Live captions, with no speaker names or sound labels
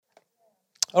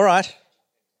All right.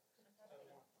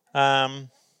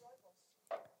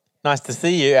 Nice to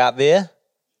see you out there,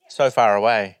 so far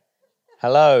away.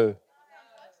 Hello.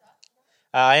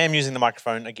 I am using the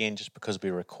microphone again just because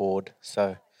we record,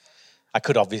 so I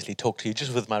could obviously talk to you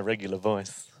just with my regular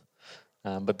voice,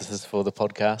 but this is for the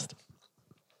podcast.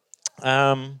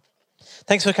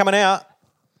 Thanks for coming out.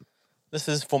 This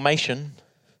is Formation.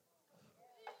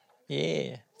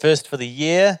 Yeah, first for the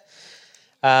year.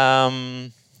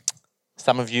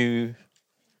 Some of you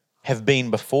have been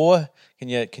before. Can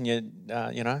you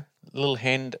little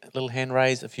hand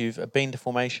raise if you've been to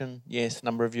Formation? Yes, a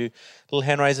number of you. Little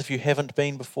hand raise if you haven't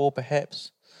been before,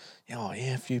 perhaps. Oh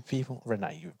yeah, a few people.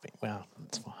 Renee, you've been. Well,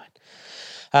 that's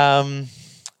fine.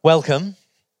 Welcome.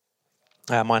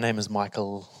 My name is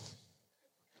Michael,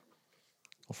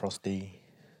 or Frosty,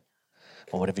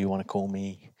 or whatever you want to call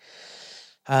me.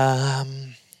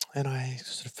 And I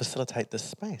sort of facilitate this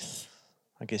space.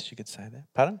 I guess you could say that.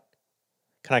 Pardon?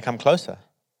 Can I come closer?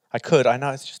 I could. I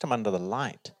know, it's just I'm under the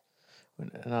light.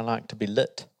 And I like to be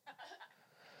lit.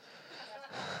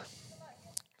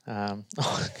 We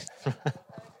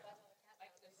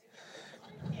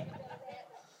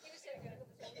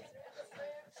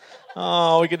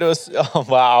could do a... Oh,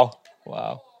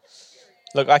 wow.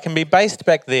 Look, I can be based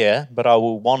back there, but I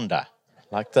will wander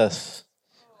like this.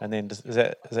 And then, is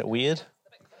that weird?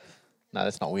 No,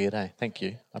 that's not weird, eh? Thank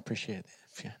you. I appreciate that,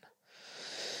 Fiona.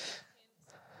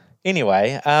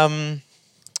 Anyway,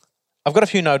 I've got a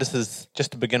few notices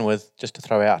just to begin with, just to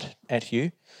throw out at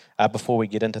you before we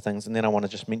get into things. And then I want to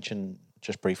just mention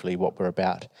just briefly what we're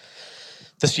about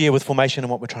this year with Formation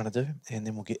and what we're trying to do. And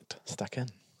then we'll get stuck in.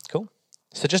 Cool?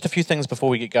 So just a few things before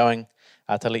we get going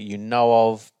to let you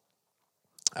know of.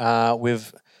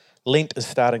 Lent is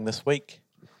starting this week,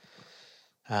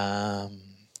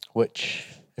 which,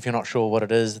 if you're not sure what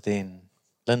it is, then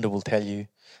Linda will tell you.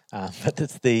 But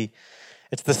it's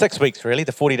the 6 weeks, really,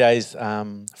 the 40 days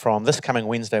from this coming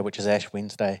Wednesday, which is Ash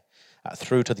Wednesday,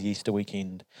 through to the Easter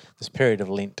weekend, this period of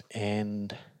Lent.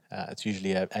 And it's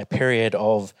usually a period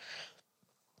of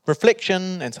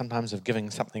reflection and sometimes of giving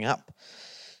something up.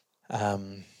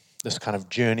 This kind of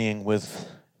journeying with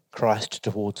Christ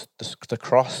towards the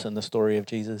cross and the story of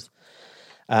Jesus.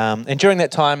 And during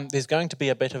that time, there's going to be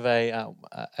a bit of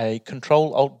a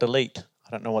Control-Alt-Delete. I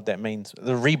don't know what that means.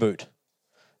 The reboot.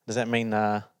 Does that mean...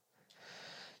 you're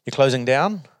closing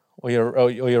down, or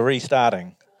you're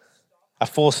restarting. A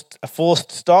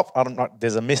forced stop. I don't know.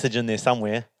 There's a message in there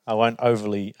somewhere. I won't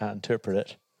overly interpret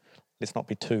it. Let's not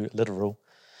be too literal.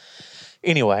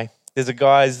 Anyway, there's a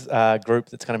guys group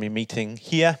that's going to be meeting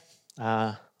here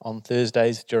on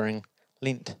Thursdays during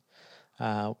Lent.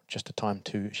 Just a time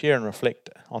to share and reflect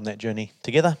on that journey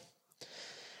together.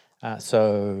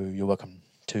 So you're welcome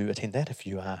to attend that if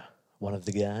you are one of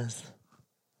the guys.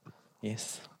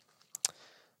 Yes.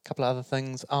 A couple of other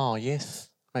things. Oh, yes.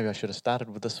 Maybe I should have started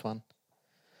with this one.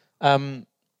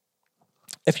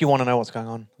 If you want to know what's going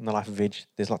on in the life of Veg,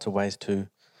 there's lots of ways to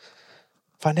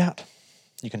find out.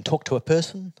 You can talk to a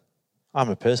person. I'm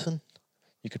a person.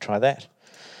 You could try that.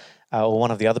 Or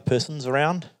one of the other persons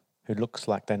around who looks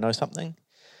like they know something.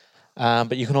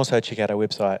 But you can also check out our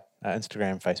website,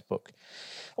 Instagram, Facebook.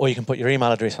 Or you can put your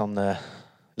email address on the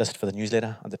list for the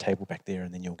newsletter on the table back there,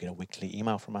 and then you'll get a weekly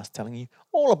email from us telling you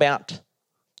all about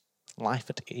Life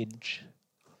at Edge.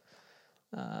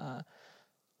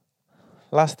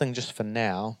 Last thing just for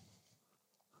now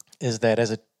is that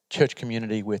as a church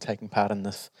community, we're taking part in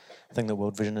this thing that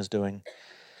World Vision is doing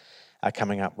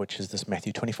coming up, which is this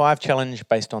Matthew 25 challenge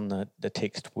based on the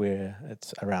text where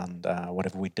it's around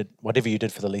whatever you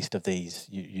did for the least of these,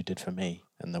 you did for me,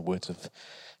 in the words of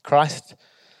Christ.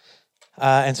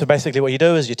 And so basically what you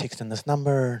do is you text in this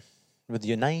number with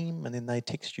your name, and then they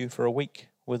text you for a week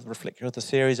with a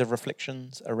series of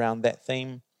reflections around that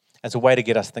theme as a way to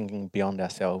get us thinking beyond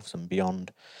ourselves and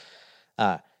beyond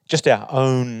just our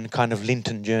own kind of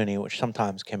Lenten journey, which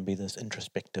sometimes can be this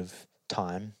introspective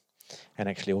time, and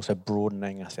actually also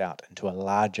broadening us out into a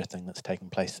larger thing that's taking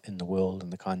place in the world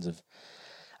and the kinds of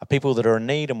people that are in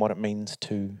need and what it means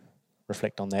to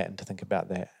reflect on that and to think about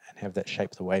that and have that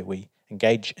shape the way we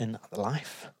engage in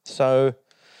life. So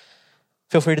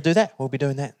feel free to do that. We'll be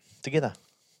doing that together.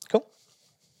 Cool?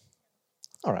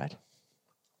 All right.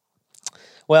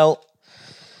 Well,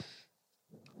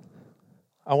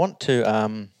 I want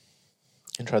to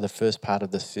intro the first part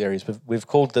of this series. We've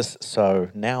called this So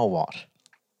Now What?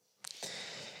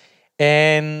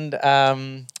 And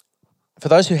for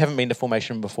those who haven't been to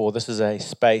Formation before, this is a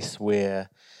space where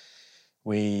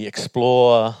we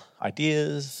explore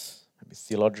ideas, maybe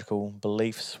theological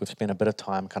beliefs. We've spent a bit of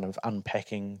time kind of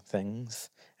unpacking things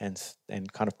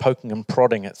and kind of poking and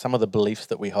prodding at some of the beliefs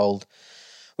that we hold,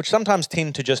 which sometimes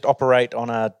tend to just operate on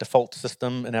a default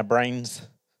system in our brains,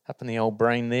 up in the old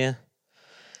brain there.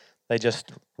 They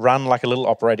just run like a little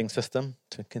operating system,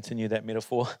 to continue that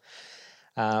metaphor.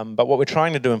 But what we're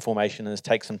trying to do in formation is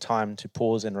take some time to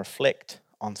pause and reflect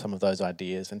on some of those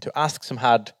ideas and to ask some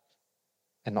hard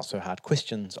and not so hard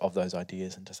questions of those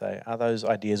ideas, and to say, are those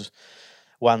ideas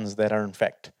ones that are in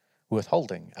fact worth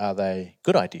holding? Are they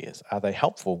good ideas? Are they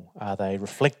helpful? Are they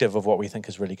reflective of what we think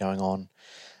is really going on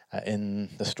in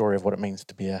the story of what it means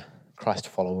to be a Christ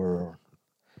follower or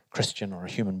Christian or a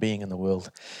human being in the world?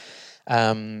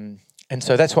 And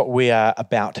so that's what we are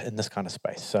about in this kind of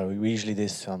space. So usually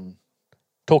there's some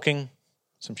talking,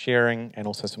 some sharing, and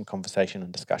also some conversation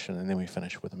and discussion, and then we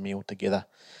finish with a meal together,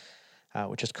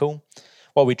 which is cool.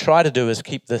 What we try to do is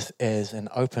keep this as an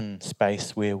open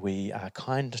space where we are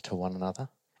kind to one another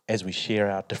as we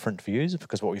share our different views,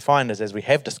 because what we find is as we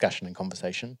have discussion and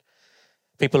conversation,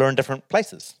 people are in different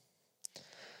places.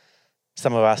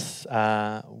 Some of us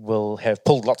will have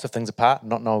pulled lots of things apart and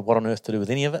not know what on earth to do with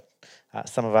any of it.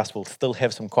 Some of us will still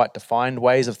have some quite defined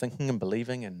ways of thinking and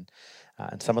believing, and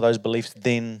some of those beliefs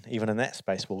then, even in that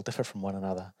space, will differ from one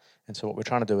another. And so what we're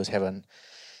trying to do is have an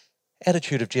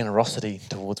attitude of generosity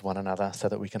towards one another so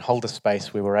that we can hold a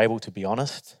space where we're able to be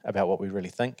honest about what we really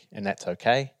think, and that's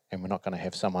okay, and we're not going to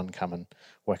have someone come and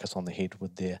whack us on the head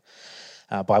with their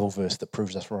Bible verse that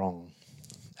proves us wrong.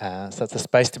 So it's a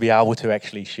space to be able to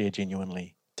actually share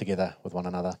genuinely together with one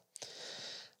another,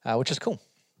 which is cool.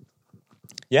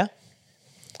 Yeah?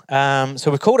 So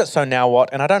we've called it So Now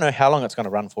What, and I don't know how long it's going to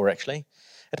run for actually.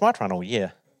 It might run all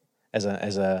year as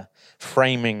a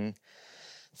framing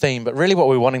theme, but really what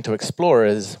we're wanting to explore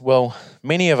is, well,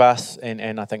 many of us,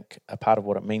 and I think a part of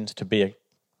what it means to be a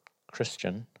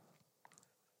Christian,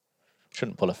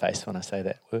 shouldn't pull a face when I say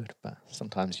that word, but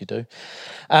sometimes you do,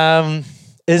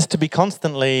 is to be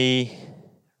constantly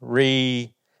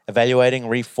re-evaluating,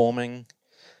 reforming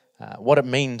what it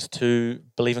means to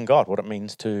believe in God, what it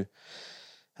means to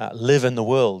live in the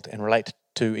world and relate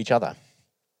to each other.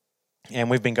 And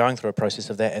we've been going through a process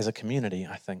of that as a community,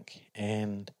 I think.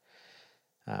 And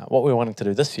what we're wanting to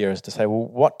do this year is to say, well,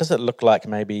 what does it look like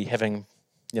maybe having,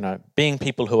 being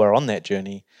people who are on that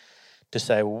journey, to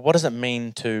say, well, what does it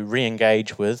mean to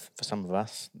re-engage with, for some of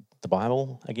us, the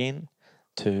Bible again,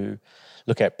 to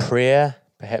look at prayer,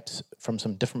 perhaps from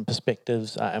some different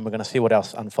perspectives, and we're going to see what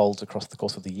else unfolds across the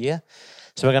course of the year.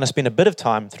 So we're going to spend a bit of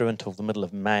time through until the middle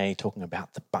of May talking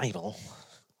about the Bible,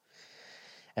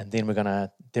 and then we're going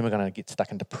to get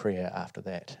stuck into prayer after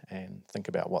that and think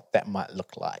about what that might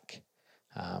look like.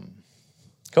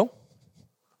 Cool?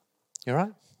 You all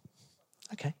right?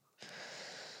 Okay.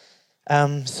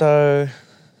 So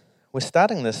we're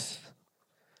starting this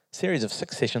series of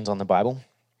 6 sessions on the Bible,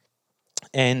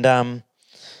 and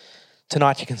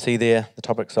tonight you can see there the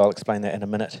topics. I'll explain that in a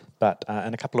minute, but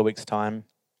in a couple of weeks' time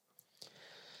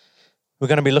we're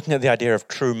going to be looking at the idea of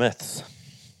true myths.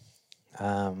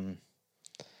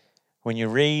 When you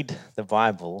read the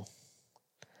Bible,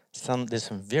 there's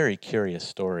some very curious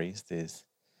stories. There's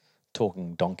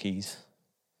talking donkeys,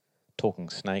 talking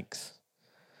snakes,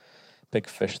 big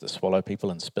fish that swallow people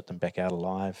and spit them back out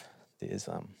alive. There's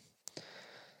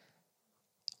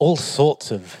all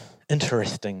sorts of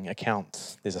interesting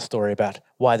accounts. There's a story about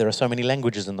why there are so many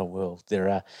languages in the world. There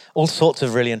are all sorts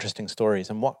of really interesting stories,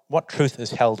 and what truth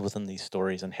is held within these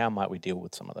stories, and how might we deal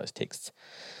with some of those texts.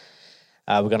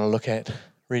 We're going to look at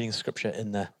reading scripture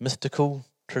in the mystical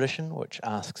tradition, which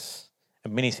asks,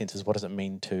 in many senses, what does it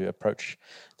mean to approach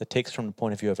the text from the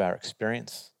point of view of our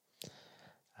experience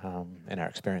and our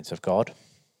experience of God.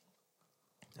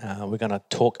 We're going to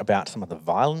talk about some of the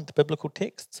violent biblical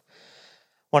texts.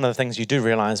 One of the things you do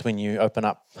realize when you open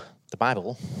up the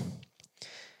Bible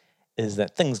is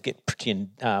that things get pretty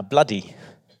bloody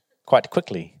quite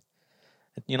quickly.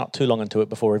 You're not too long into it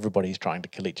before everybody's trying to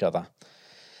kill each other.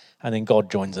 And then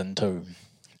God joins in too.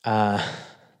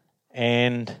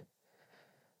 And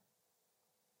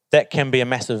that can be a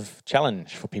massive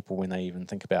challenge for people when they even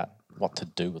think about what to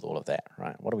do with all of that,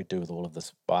 right? What do we do with all of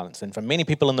this violence? And for many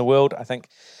people in the world, I think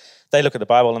they look at the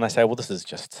Bible and they say, well, this is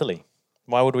just silly.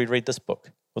 Why would we read this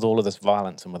book with all of this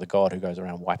violence and with a God who goes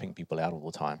around wiping people out all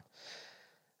the time?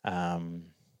 And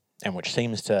which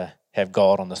seems to have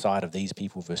God on the side of these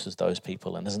people versus those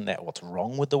people. And isn't that what's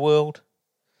wrong with the world?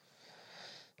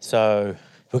 So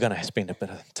we're going to spend a bit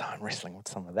of time wrestling with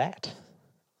some of that.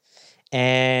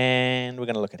 And we're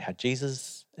going to look at how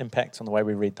Jesus impacts on the way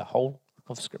we read the whole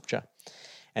of Scripture.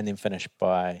 And then finish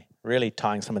by really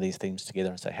tying some of these themes together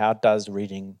and say, how does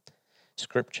reading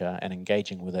Scripture and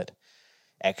engaging with it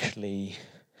actually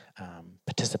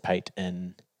participate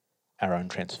in our own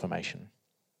transformation.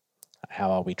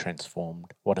 How are we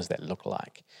transformed? What does that look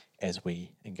like as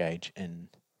we engage in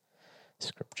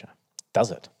Scripture?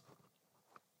 Does it?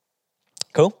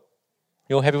 Cool?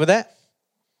 You all happy with that?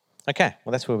 Okay,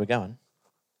 well, that's where we're going.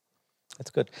 That's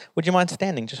good. Would you mind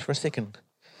standing just for a second?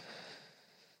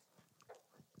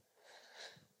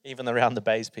 Even the Round the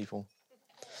Bays people.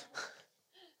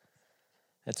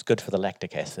 It's good for the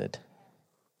lactic acid.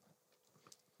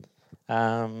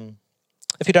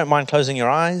 If you don't mind closing your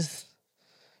eyes,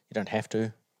 you don't have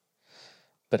to,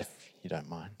 but if you don't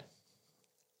mind.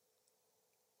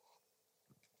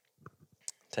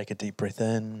 Take a deep breath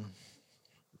in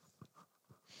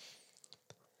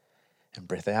and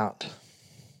breath out.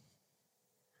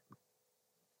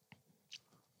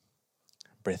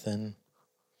 Breath in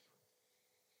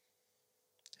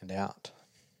and out.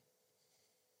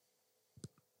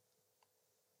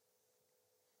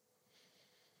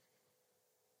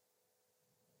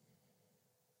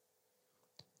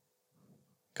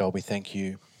 God, we thank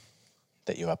you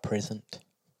that you are present,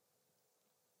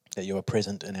 that you are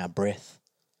present in our breath,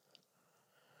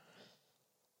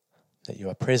 that you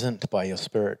are present by your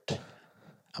Spirit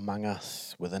among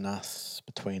us, within us,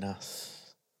 between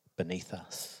us, beneath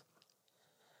us.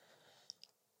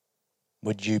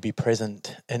 Would you be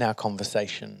present in our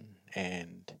conversation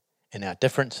and in our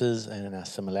differences and in our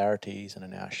similarities and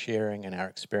in our sharing and our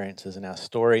experiences and our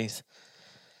stories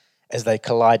as they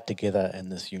collide together in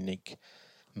this unique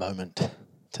moment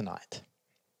tonight?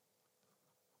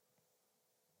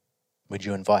 Would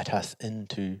you invite us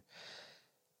into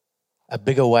a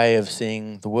bigger way of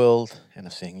seeing the world and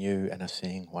of seeing you and of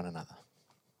seeing one another?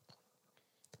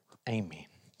 Amen.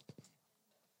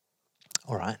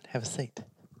 All right, have a seat.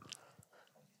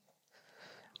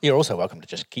 You're also welcome to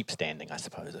just keep standing, I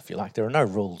suppose, if you like. There are no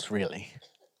rules, really.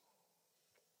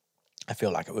 I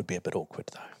feel like it would be a bit awkward,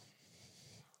 though.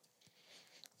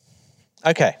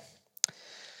 Okay.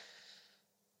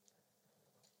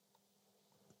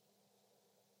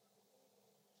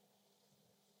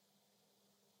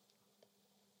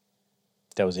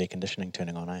 That was air conditioning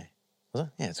turning on, eh? Was it?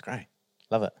 Yeah, it's great.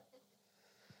 Love it.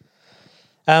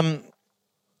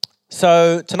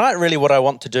 So tonight, really, what I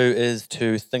want to do is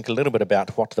to think a little bit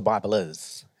about what the Bible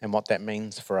is and what that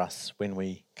means for us when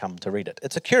we come to read it.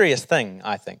 It's a curious thing,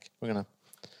 I think. We're going to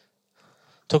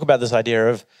talk about this idea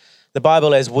of the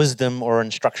Bible as wisdom or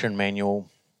instruction manual,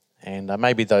 and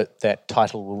maybe that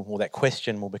title or that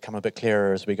question will become a bit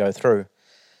clearer as we go through.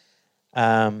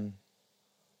 But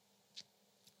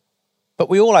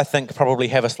we all, I think, probably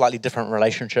have a slightly different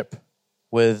relationship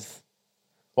with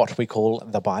what we call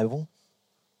the Bible.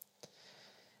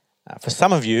 For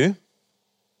some of you,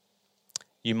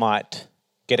 you might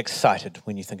get excited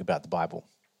when you think about the Bible.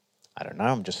 I don't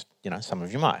know, some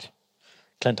of you might.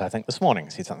 Clint, I think this morning,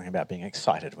 said something about being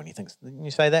excited when he thinks, didn't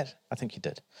you say that? I think you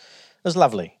did. It was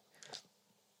lovely.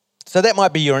 So that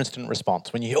might be your instant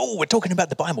response when you hear, oh, we're talking about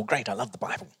the Bible. Great, I love the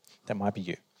Bible. That might be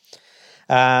you.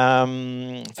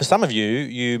 For some of you,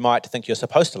 you might think you're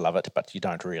supposed to love it, but you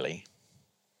don't really.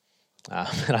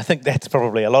 And I think that's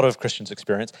probably a lot of Christians'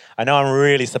 experience. I know I'm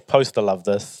really supposed to love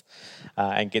this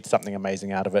and get something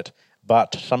amazing out of it,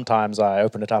 but sometimes I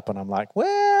open it up and I'm like,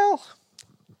 well,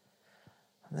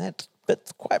 that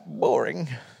bit's quite boring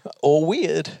or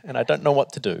weird, and I don't know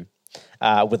what to do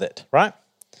with it, right?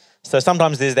 So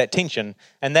sometimes there's that tension,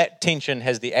 and that tension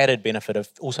has the added benefit of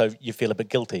also you feel a bit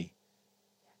guilty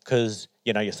because,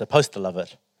 you're supposed to love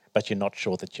it, but you're not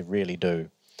sure that you really do.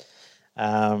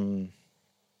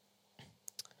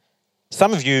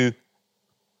 Some of you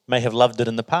may have loved it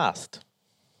in the past.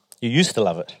 You used to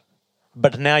love it,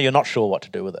 but now you're not sure what to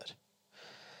do with it.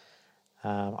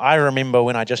 I remember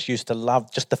when I just used to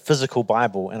love just the physical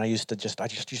Bible, and I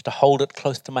just used to hold it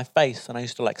close to my face, and I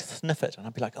used to sniff it, and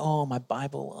I'd be like, oh, my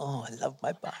Bible, oh, I love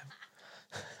my Bible.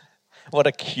 What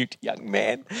a cute young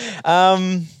man.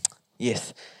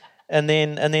 Yes. And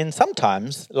then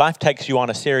sometimes life takes you on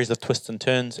a series of twists and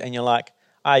turns, and you're like,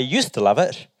 I used to love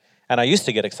it, and I used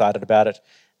to get excited about it.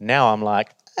 Now I'm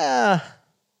like, I'm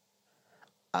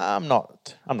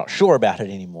not sure about it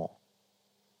anymore.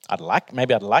 I'd like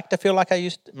to feel like I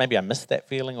used to. Maybe I miss that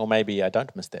feeling, or maybe I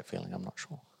don't miss that feeling. I'm not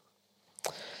sure.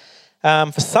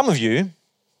 For some of you,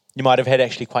 you might have had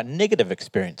actually quite negative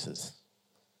experiences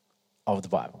of the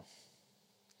Bible,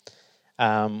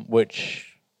 which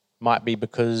might be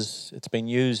because it's been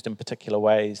used in particular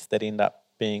ways that end up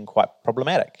being quite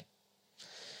problematic.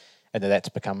 And that's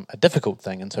become a difficult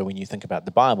thing. And so when you think about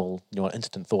the Bible, your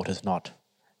instant thought is not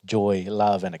joy,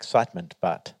 love, and excitement,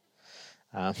 but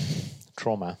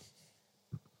trauma.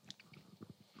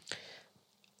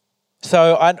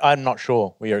 So I'm not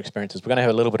sure what your experience is. We're going to have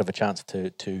a little bit of a chance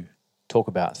to talk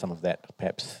about some of that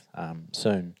perhaps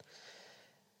soon.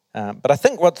 But I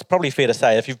think what's probably fair to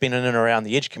say, if you've been in and around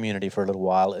the Edge community for a little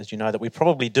while, is you know that we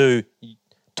probably do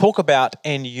talk about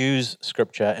and use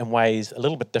Scripture in ways a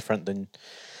little bit different than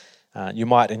you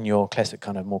might in your classic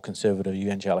kind of more conservative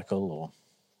evangelical or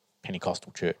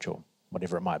Pentecostal church or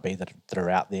whatever it might be that are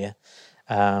out there.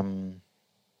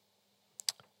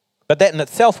 But that in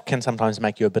itself can sometimes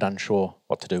make you a bit unsure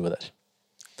what to do with it.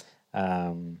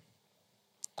 And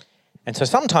so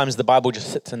sometimes the Bible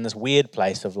just sits in this weird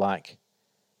place of like,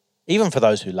 even for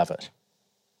those who love it,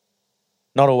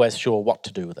 not always sure what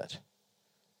to do with it,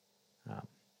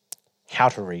 how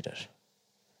to read it,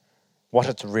 what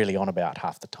it's really on about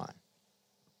half the time.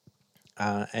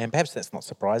 And perhaps that's not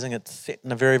surprising. It's set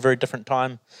in a very, very different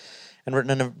time and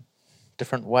written in a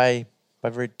different way by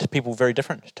people very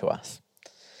different to us.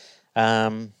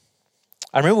 I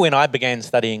remember when I began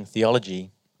studying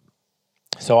theology,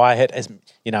 so I had, as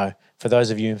you know, for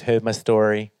those of you who've heard my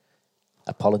story,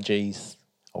 apologies.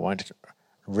 I won't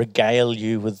regale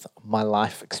you with my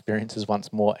life experiences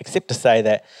once more, except to say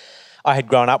that I had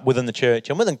grown up within the church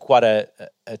and within quite a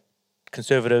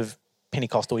conservative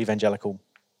Pentecostal evangelical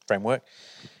framework.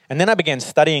 And then I began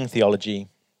studying theology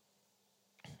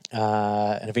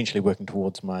and eventually working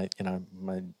towards my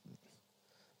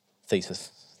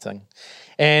thesis thing.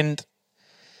 And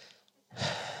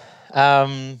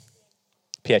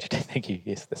PhD, thank you.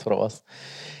 Yes, that's what it was.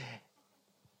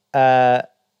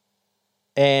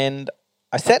 And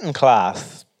I sat in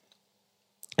class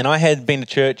and I had been to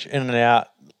church in and out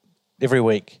every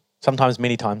week, sometimes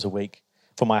many times a week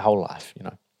for my whole life, you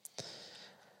know.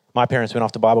 My parents went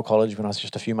off to Bible college when I was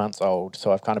just a few months old,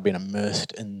 so I've kind of been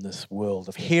immersed in this world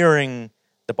of hearing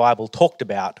the Bible talked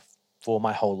about for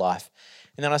my whole life.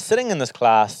 And then I was sitting in this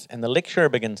class and the lecturer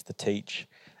begins to teach,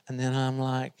 and then I'm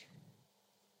like,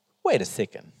 wait a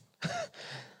second.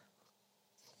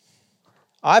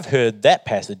 I've heard that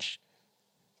passage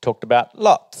talked about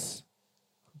lots,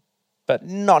 but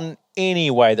not in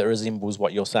any way that resembles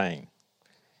what you're saying.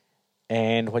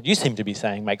 And what you seem to be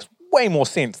saying makes way more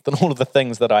sense than all of the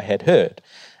things that I had heard.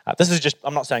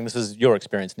 I'm not saying this is your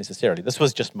experience necessarily. This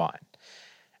was just mine.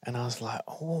 And I was like,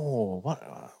 oh,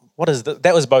 what is that?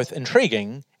 That was both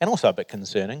intriguing and also a bit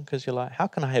concerning, because you're like, how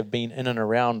can I have been in and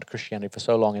around Christianity for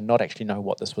so long and not actually know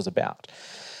what this was about?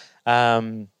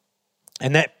 And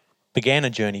that began a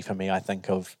journey for me, I think,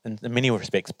 of, in many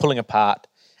respects, pulling apart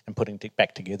and putting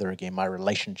back together again my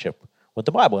relationship with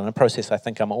the Bible, in a process I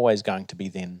think I'm always going to be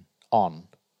then on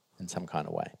in some kind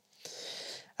of way.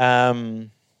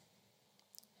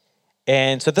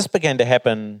 And so this began to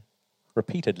happen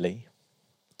repeatedly.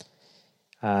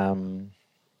 And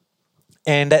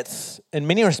that's, in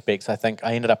many respects, I think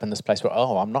I ended up in this place where,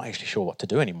 I'm not actually sure what to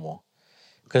do anymore.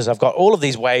 Because I've got all of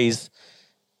these ways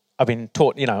I've been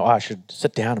taught, I should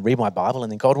sit down and read my Bible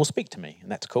and then God will speak to me.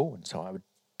 And that's cool. And so I would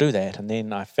do that. And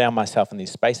then I found myself in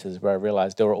these spaces where I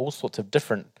realized there were all sorts of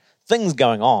different things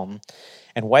going on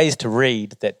and ways to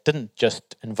read that didn't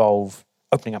just involve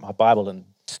opening up my Bible and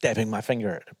stabbing my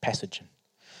finger at a passage and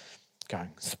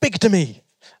going, speak to me,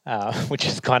 which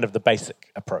is kind of the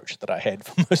basic approach that I had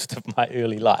for most of my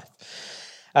early life.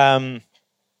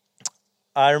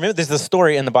 I remember there's a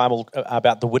story in the Bible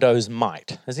about the widow's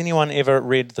mite. Has anyone ever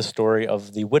read the story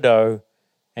of the widow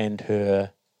and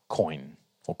her coin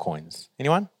or coins?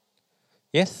 Anyone?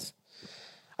 Yes?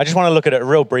 I just want to look at it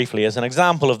real briefly as an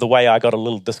example of the way I got a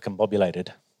little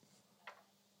discombobulated.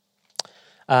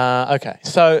 Okay,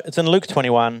 so it's in Luke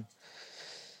 21.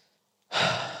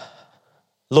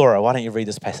 Laura, why don't you read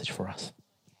this passage for us?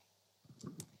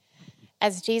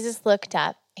 As Jesus looked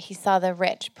up, he saw the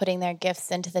rich putting their gifts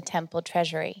into the temple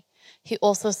treasury. He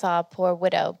also saw a poor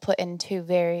widow put in 2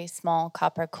 very small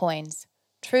copper coins.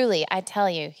 Truly, I tell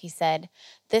you, he said,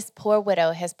 this poor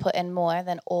widow has put in more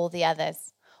than all the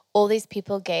others. All these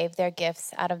people gave their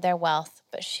gifts out of their wealth,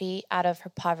 but she, out of her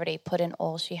poverty, put in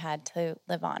all she had to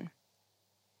live on.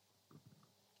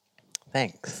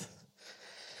 Thanks.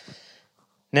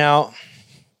 Now,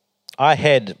 I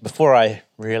had, before I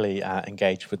really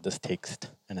engaged with this text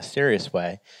in a serious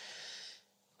way,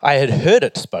 I had heard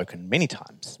it spoken many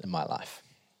times in my life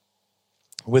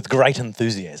with great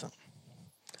enthusiasm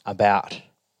about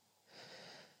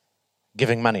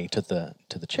giving money to the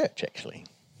church, actually,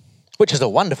 which is a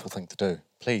wonderful thing to do.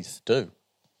 Please do.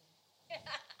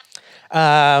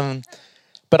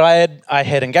 But I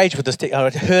had engaged with this text. I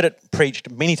had heard it preached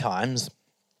many times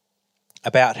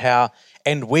about how,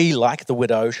 and we, like the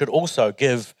widow, should also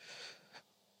give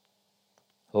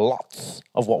lots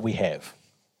of what we have.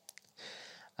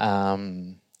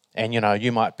 And,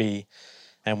 you might be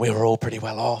and we were all pretty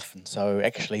well off. And so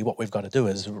actually what we've got to do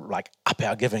is like up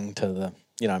our giving to the,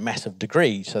 massive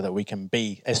degree so that we can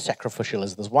be as sacrificial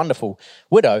as this wonderful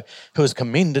widow who was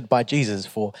commended by Jesus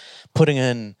for putting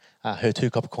in her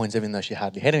 2 copper coins even though she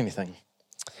hardly had anything.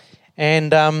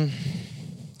 And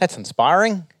that's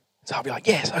inspiring. So I'll be like,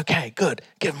 yes, okay, good,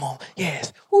 give them all,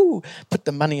 yes, woo, put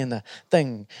the money in the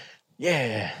thing.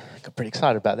 Yeah, got pretty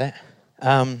excited about that.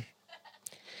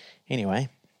 Anyway,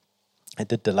 it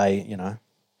did delay,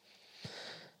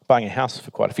 buying a house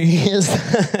for quite a few years.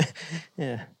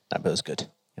 Yeah, no, but it was good,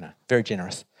 very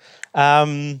generous.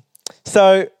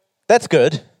 So that's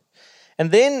good.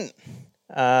 And then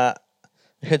I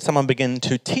heard someone begin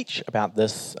to teach about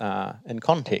this in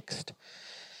context.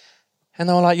 And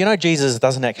they were like, Jesus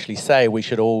doesn't actually say we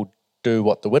should all do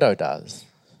what the widow does.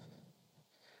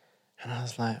 And I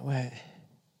was like, wait.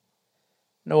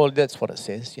 No, well, that's what it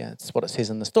says. Yeah, it's what it says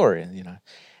in the story,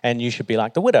 And you should be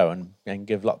like the widow and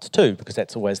give lots too, because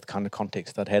that's always the kind of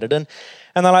context I'd had it in.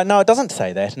 And they're like, no, it doesn't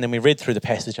say that. And then we read through the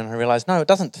passage and I realised, no, it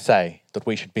doesn't say that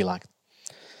we should be like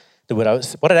the widow.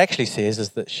 What it actually says is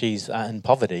that she's in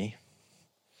poverty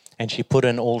and she put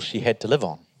in all she had to live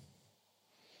on.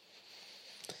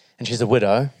 And she's a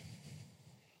widow.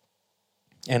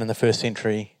 And in the first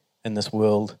century, in this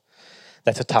world,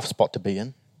 that's a tough spot to be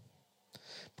in,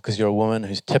 because you're a woman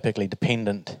who's typically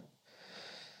dependent,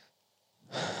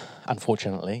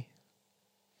 unfortunately,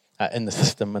 in the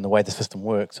system and the way the system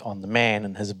works, on the man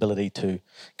and his ability to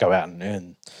go out and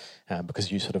earn,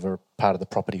 because you sort of are part of the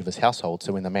property of his household.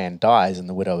 So when the man dies and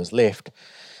the widow is left,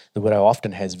 the widow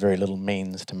often has very little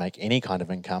means to make any kind of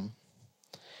income.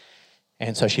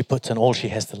 And so she puts in all she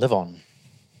has to live on.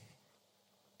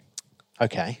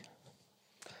 Okay.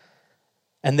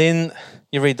 And then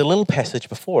you read the little passage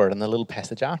before it and the little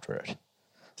passage after it.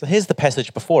 So here's the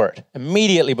passage before it,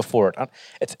 immediately before it.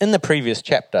 It's in the previous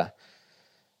chapter,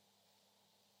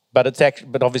 but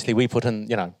but obviously we put in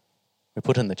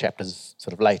the chapters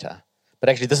sort of later. But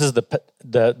actually, this is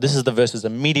the verses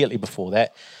immediately before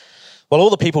that. While all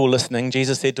the people were listening,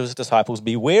 Jesus said to his disciples,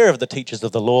 "Beware of the teachers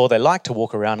of the law. They like to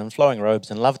walk around in flowing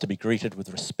robes and love to be greeted with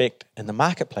respect in the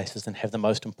marketplaces and have the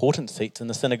most important seats in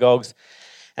the synagogues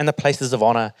and the places of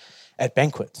honor at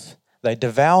banquets. They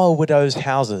devour widows'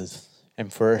 houses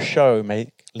and for a show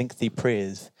make lengthy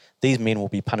prayers. These men will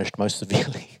be punished most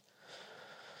severely."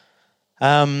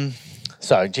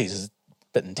 So Jesus is a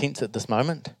bit intense at this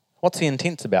moment. What's he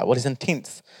intense about? Well, he's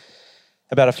intense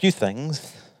about a few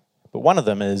things, but one of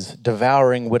them is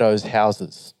devouring widows'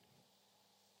 houses.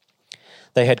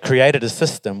 They had created a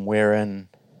system wherein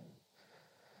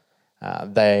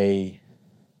they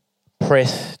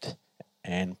pressed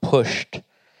and pushed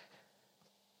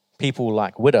people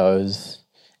like widows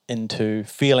into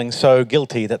feeling so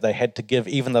guilty that they had to give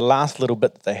even the last little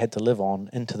bit that they had to live on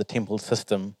into the temple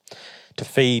system to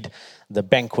feed the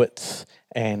banquets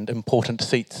and important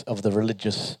seats of the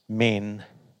religious men.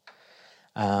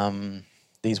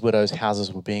 These widows'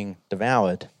 houses were being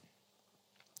devoured.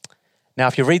 Now,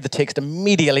 if you read the text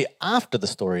immediately after the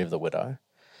story of the widow,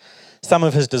 some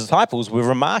of his disciples were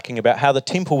remarking about how the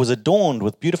temple was adorned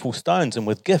with beautiful stones and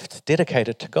with gifts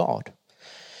dedicated to God.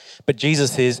 But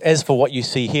Jesus says, "As for what you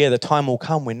see here, the time will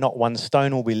come when not one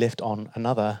stone will be left on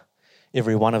another.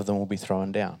 Every one of them will be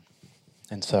thrown down."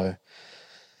 And so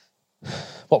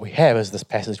what we have is this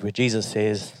passage where Jesus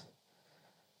says,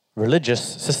 religious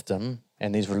system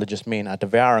and these religious men are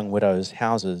devouring widows'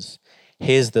 houses.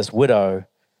 Here's this widow.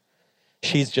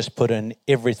 She's just put in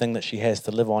everything that she has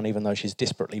to live on, even though she's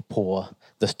desperately poor.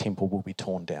 This temple will be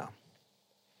torn down.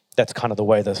 That's kind of the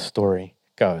way this story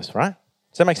goes, right?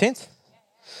 Does that make sense?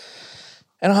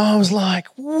 And I was like,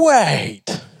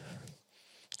 wait,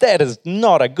 that is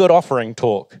not a good offering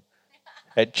talk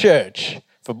at church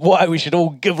for why we should all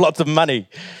give lots of money.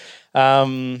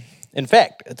 In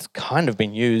fact, it's kind of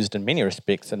been used in many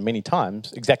respects and many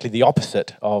times exactly the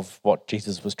opposite of what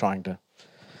Jesus was trying to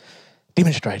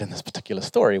demonstrate in this particular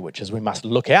story, which is we must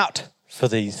look out for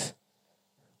these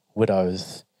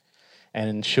widows and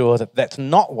ensure that that's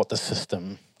not what the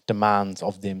system demands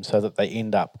of them, so that they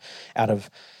end up out of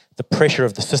the pressure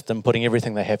of the system putting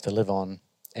everything they have to live on,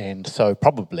 and so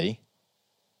probably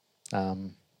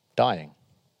dying.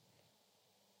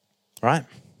 Right?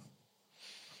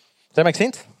 Does that make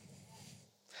sense?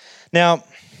 Now,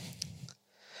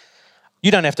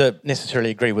 you don't have to necessarily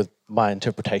agree with my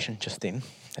interpretation just then.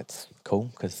 That's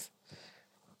cool, because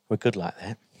we're good like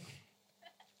that.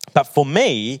 But for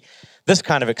me, this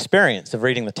kind of experience of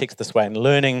reading the text this way and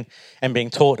learning and being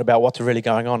taught about what's really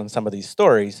going on in some of these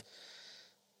stories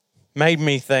made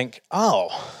me think, oh,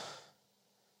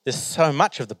 there's so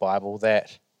much of the Bible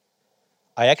that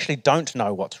I actually don't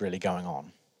know what's really going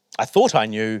on. I thought I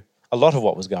knew a lot of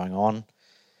what was going on,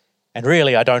 and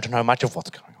really I don't know much of what's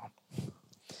going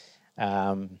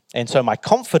on. And so my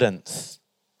confidence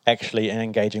actually in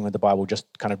engaging with the Bible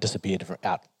just kind of disappeared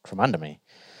out from under me.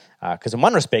 Because in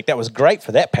one respect, that was great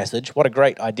for that passage. What a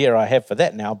great idea I have for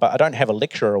that now, but I don't have a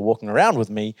lecturer walking around with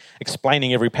me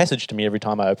explaining every passage to me every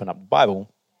time I open up the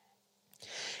Bible.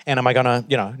 And am I going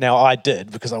to, now I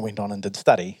did because I went on and did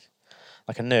study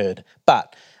like a nerd.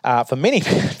 But for many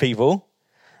people,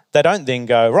 they don't then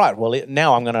go, right, well,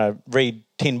 now I'm going to read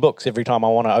 10 books every time I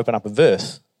want to open up a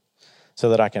verse so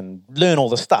that I can learn all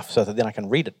the stuff so that then I can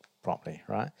read it properly,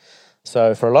 right?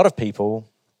 So for a lot of people,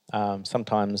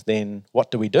 sometimes then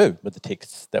what do we do with the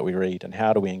texts that we read and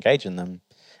how do we engage in them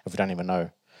if we don't even know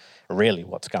really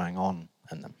what's going on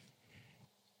in them?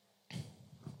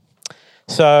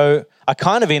 So I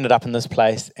kind of ended up in this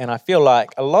place, and I feel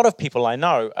like a lot of people I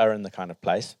know are in the kind of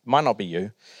place. Might not be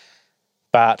you,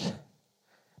 but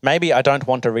maybe I don't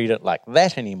want to read it like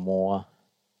that anymore,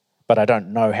 but I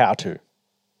don't know how to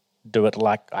do it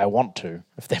like I want to,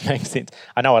 if that makes sense.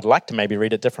 I know I'd like to maybe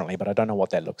read it differently, but I don't know what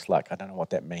that looks like. I don't know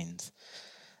what that means.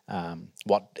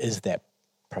 What is that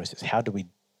process? How do we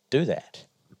do that?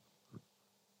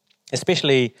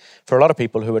 Especially for a lot of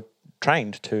people who are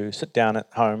trained to sit down at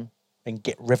home and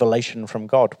get revelation from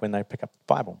God when they pick up the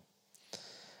Bible.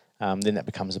 Then that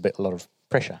becomes a lot of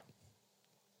pressure.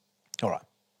 All right.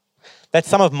 That's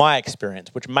some of my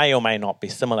experience, which may or may not be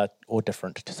similar or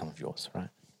different to some of yours, right?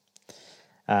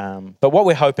 But what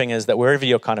we're hoping is that wherever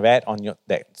you're kind of at on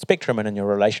that spectrum and in your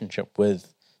relationship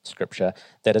with Scripture,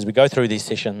 that as we go through these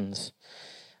sessions,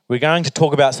 we're going to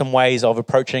talk about some ways of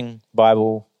approaching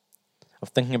Bible, of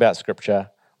thinking about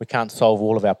Scripture. We can't solve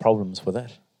all of our problems with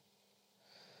it.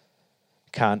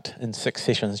 Can't, in 6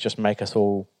 sessions, just make us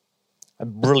all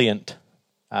brilliant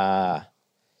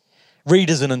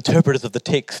readers and interpreters of the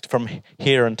text from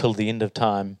here until the end of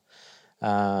time.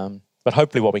 But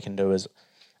hopefully what we can do is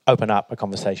open up a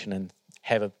conversation and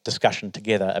have a discussion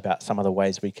together about some of the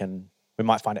ways we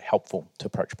might find it helpful to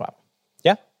approach Bible.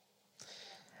 Yeah?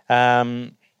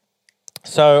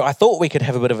 So I thought we could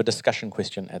have a bit of a discussion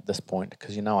question at this point,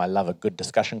 because I love a good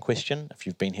discussion question. If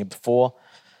you've been here before,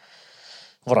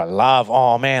 what I love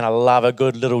a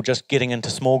good little just getting into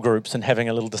small groups and having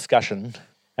a little discussion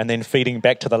and then feeding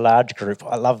back to the large group.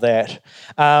 I love that.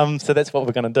 So that's what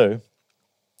we're going to do.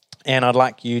 And I'd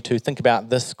like you to think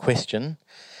about this question.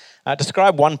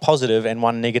 Describe one positive and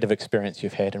one negative experience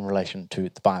you've had in relation to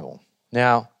the Bible.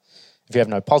 Now, if you have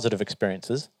no positive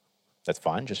experiences, that's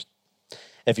fine. Just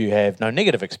if you have no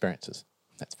negative experiences,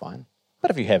 that's fine. But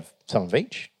if you have some of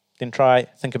each, then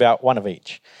think about one of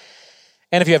each.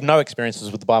 And if you have no experiences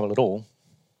with the Bible at all,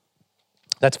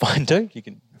 that's fine too. You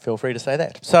can feel free to say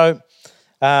that. So,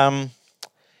 and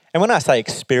when I say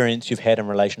experience you've had in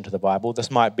relation to the Bible,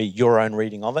 this might be your own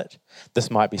reading of it.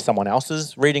 This might be someone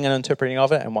else's reading and interpreting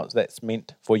of it and what that's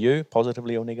meant for you,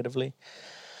 positively or negatively.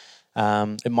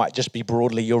 It might just be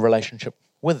broadly your relationship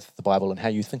with the Bible and how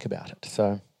you think about it.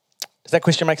 So, does that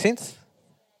question make sense?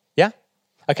 Yeah?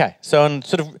 Okay, so in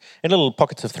little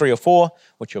pockets of 3 or 4,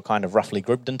 which you're kind of roughly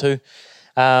grouped into,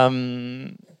 have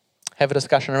a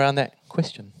discussion around that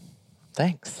question.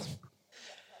 Thanks.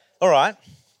 All right.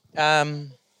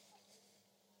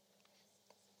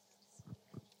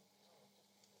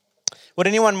 Would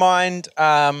anyone mind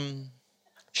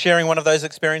sharing one of those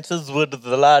experiences with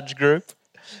the large group?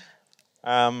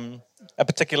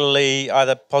 Particularly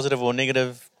either positive or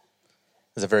negative.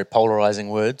 Those are very polarizing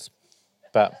words,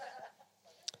 but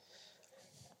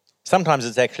sometimes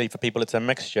it's actually, for people, it's a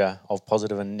mixture of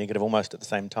positive and negative almost at the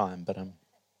same time. But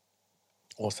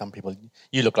or some people,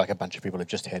 you look like a bunch of people who've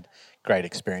just had great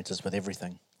experiences with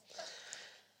everything.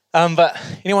 But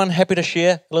anyone happy to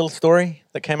share a little story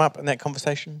that came up in that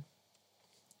conversation?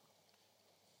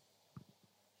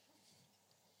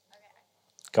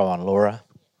 Go on, Laura.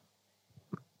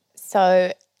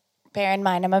 So, bear in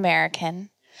mind, I'm American.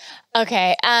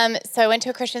 Okay, so I went to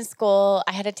a Christian school.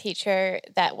 I had a teacher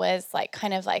that was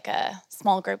kind of like a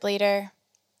small group leader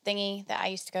thingy that I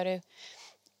used to go to.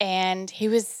 And he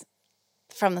was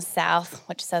from the South,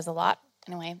 which says a lot.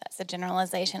 Anyway, that's a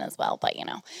generalization as well, but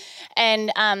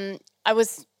And I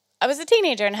was a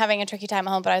teenager and having a tricky time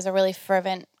at home, but I was a really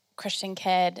fervent Christian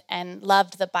kid and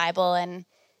loved the Bible and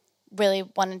really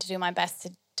wanted to do my best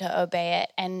to obey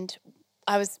it. And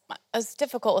I was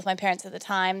difficult with my parents at the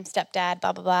time, stepdad,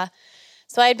 blah, blah, blah.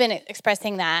 So I had been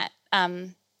expressing that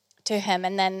to him.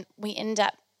 And then he ends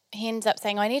up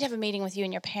saying, I need to have a meeting with you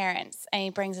and your parents. And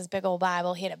he brings his big old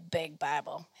Bible. He had a big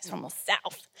Bible. He's from the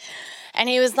South. And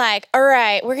he was like, all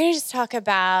right, we're going to just talk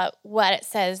about what it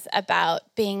says about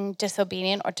being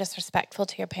disobedient or disrespectful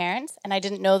to your parents. And I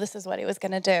didn't know this is what he was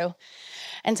going to do.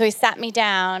 And so he sat me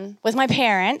down with my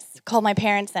parents, called my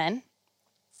parents in,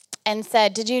 and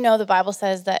said, did you know the Bible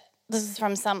says that, this is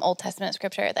from some Old Testament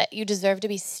scripture, that you deserve to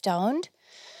be stoned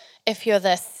if you're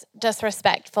this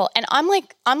disrespectful? And I'm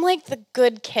like the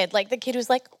good kid, like the kid who's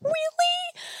like, really?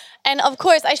 And of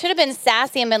course, I should have been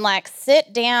sassy and been like,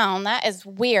 sit down, that is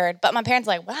weird. But my parents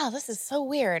were like, wow, this is so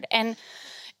weird. And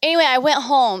anyway, I went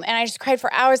home and I just cried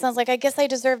for hours. And I was like, I guess I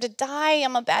deserve to die.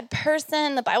 I'm a bad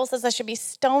person. The Bible says I should be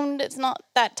stoned. It's not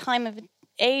that time of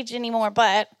age anymore,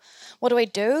 but what do I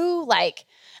do? Like,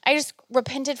 I just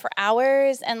repented for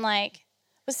hours and like, it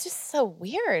was just so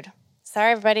weird.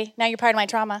 Sorry, everybody. Now you're part of my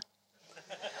trauma.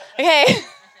 Okay.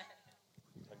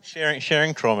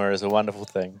 Sharing trauma is a wonderful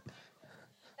thing.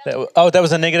 That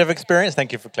was a negative experience?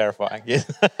 Thank you for clarifying. Yes.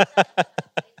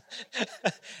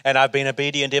 And I've been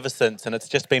obedient ever since, and it's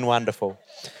just been wonderful.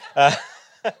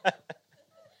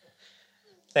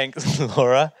 Thanks,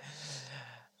 Laura.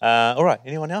 All right,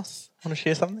 anyone else want to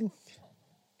share something?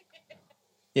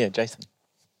 Yeah, Jason.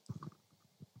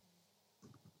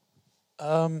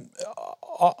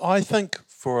 I think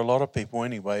for a lot of people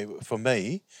anyway, for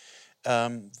me,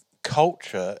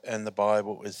 culture and the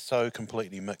Bible is so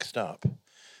completely mixed up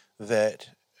that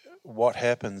what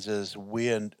happens is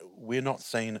we're not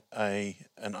seeing an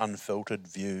unfiltered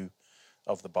view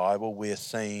of the Bible. We're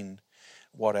seeing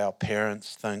what our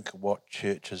parents think, what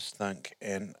churches think,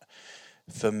 and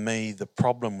for me, the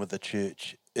problem with the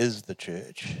church is the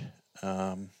church,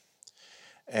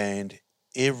 and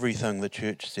everything the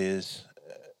church says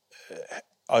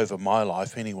over my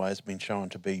life anyway has been shown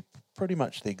to be pretty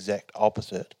much the exact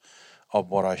opposite of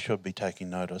what I should be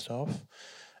taking notice of.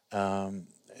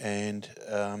 And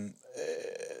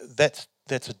that's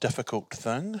a difficult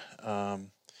thing.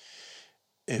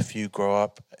 If you grow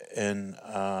up in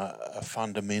a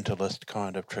fundamentalist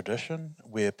kind of tradition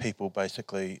where people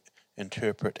basically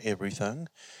interpret everything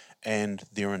and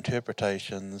their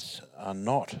interpretations are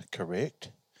not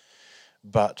correct,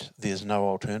 but there's no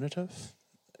alternative.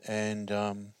 And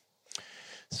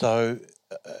so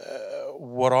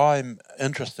what I'm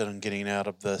interested in getting out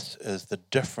of this is the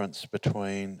difference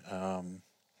between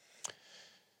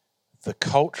the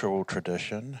cultural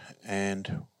tradition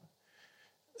and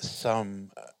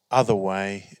some other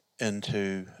way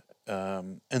into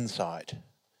insight.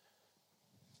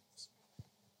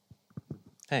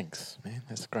 Thanks, man.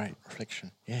 That's great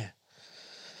reflection. Yeah.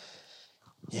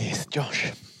 Yes,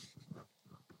 Josh.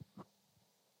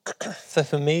 So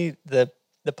for me, the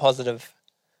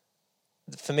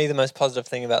most positive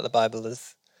thing about the Bible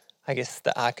is, I guess,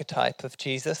 the archetype of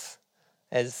Jesus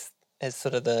as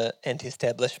sort of the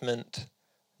anti-establishment,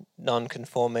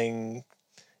 non-conforming,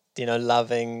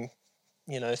 loving,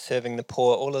 serving the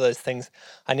poor, all of those things.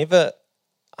 I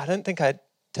don't think I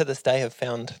to this day have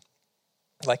found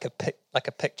like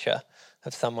a picture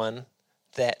of someone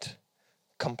that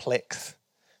complex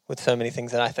with so many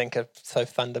things that I think are so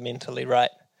fundamentally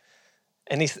right.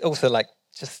 And he's also like,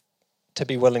 just to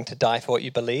be willing to die for what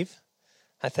you believe,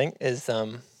 I think is,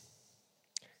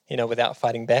 without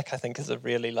fighting back, I think is a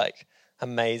really like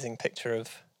amazing picture of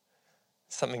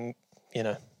something,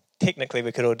 technically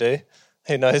we could all do.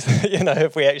 Who knows,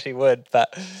 if we actually would,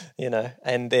 but,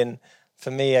 and then for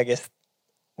me, I guess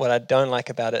what I don't like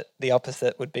about it, the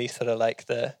opposite would be sort of like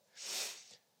the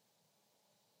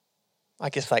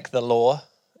law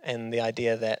and the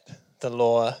idea that the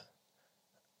law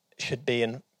should be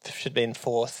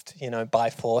enforced, by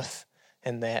force,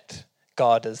 and that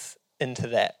God is into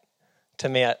that. To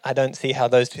me, I don't see how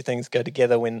those two things go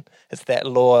together when it's that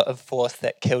law of force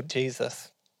that killed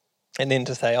Jesus. And then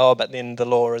to say, oh, but then the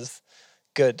law is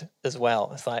good as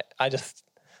well. It's like,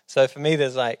 so for me,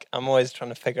 there's like, I'm always trying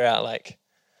to figure out like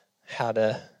how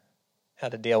to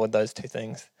deal with those two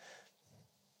things.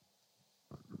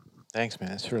 Thanks,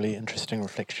 man. That's a really interesting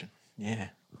reflection. Yeah.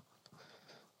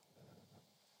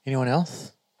 Anyone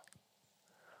else?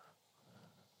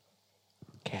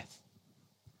 Kath.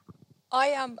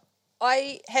 I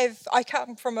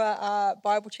come from a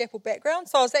Bible chapel background,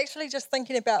 so I was actually just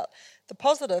thinking about the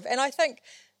positive, and I think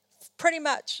pretty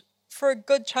much for a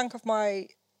good chunk of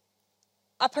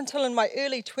up until in my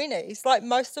early 20s, like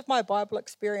most of my Bible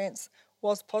experience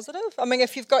was positive. I mean,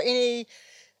 if you've got any,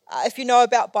 if you know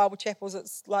about Bible chapels,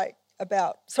 it's like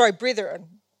brethren,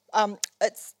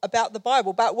 it's about the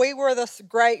Bible, but we were this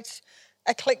great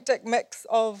eclectic mix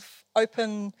of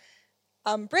open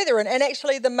brethren, and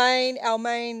actually our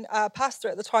main pastor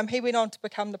at the time, he went on to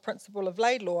become the principal of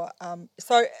Laidlaw.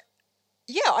 So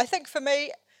yeah, I think for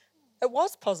me it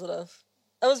was positive.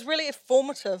 was really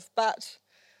formative, but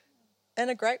in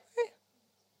a great way.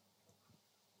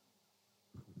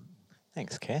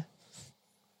 Thanks, Care.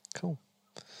 Cool.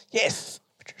 Yes,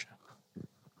 Patricia.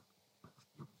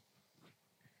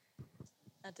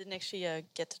 I didn't actually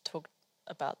get to talk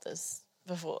about this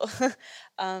before.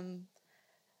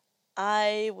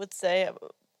 I would say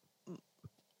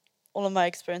all of my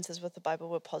experiences with the Bible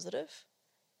were positive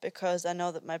because I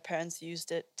know that my parents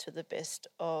used it to the best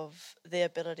of their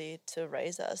ability to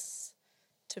raise us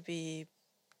to be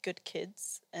good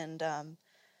kids and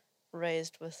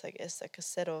raised with, I guess, like a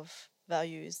set of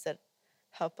values that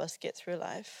help us get through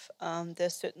life.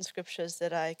 There's certain scriptures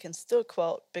that I can still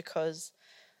quote because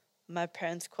my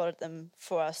parents quoted them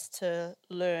for us to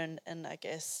learn, and I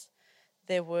guess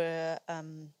they were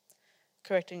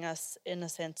correcting us in a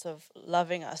sense of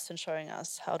loving us and showing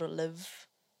us how to live,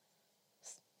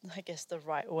 I guess, the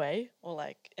right way, or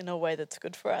like in a way that's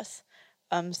good for us.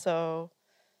 So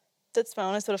that's my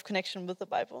only sort of connection with the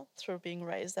Bible, through being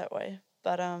raised that way.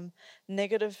 But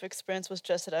negative experience was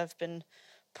just that I've been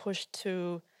pushed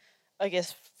to, I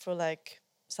guess, for like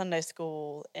Sunday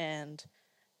school and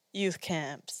youth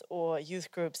camps or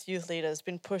youth groups, youth leaders,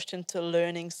 been pushed into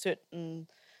learning certain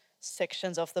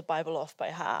sections of the Bible off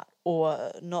by heart,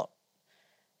 or not.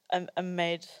 I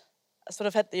sort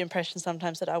of had the impression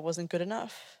sometimes that I wasn't good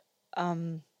enough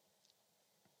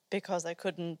because I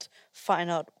couldn't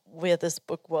find out where this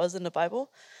book was in the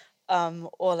Bible.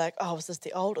 Or like, oh, was this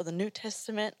the Old or the New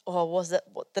Testament? Or was it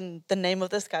what the name of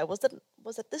this guy? Was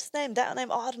it this name, that name?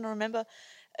 Oh, I don't remember.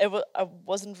 I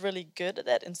wasn't really good at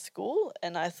that in school,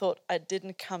 and I thought I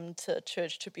didn't come to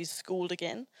church to be schooled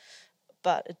again,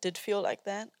 but it did feel like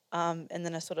that. And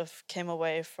then I sort of came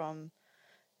away from,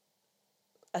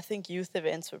 I think youth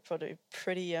events were probably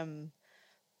pretty,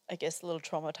 I guess, a little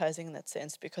traumatizing in that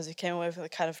sense, because you came away with a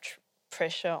kind of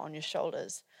pressure on your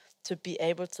shoulders to be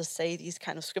able to say these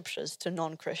kind of scriptures to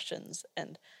non-Christians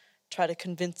and try to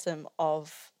convince them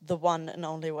of the one and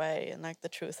only way and like the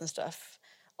truth and stuff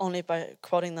only by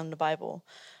quoting them the Bible.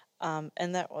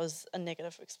 And that was a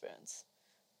negative experience.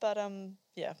 But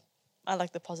yeah, I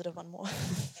like the positive one more.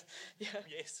 Yeah.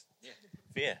 Yes.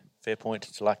 Yeah. Fair point.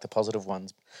 To like the positive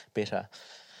ones better.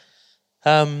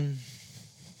 Thank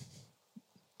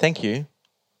you.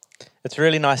 It's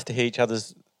really nice to hear each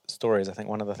other's stories. I think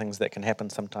one of the things that can happen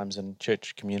sometimes in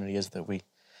church community is that we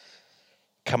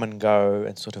come and go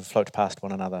and sort of float past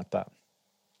one another, but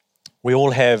we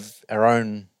all have our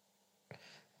own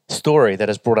story that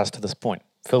has brought us to this point,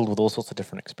 filled with all sorts of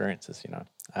different experiences, you know.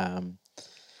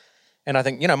 And I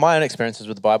think, you know, my own experiences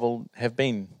with the Bible have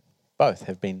been both.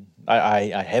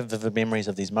 I have vivid memories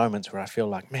of these moments where I feel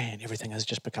like, man, everything has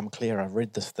just become clear. I've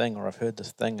read this thing or I've heard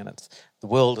this thing, and the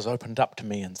world has opened up to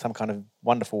me in some kind of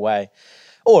wonderful way,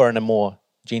 or in a more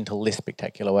gentle, less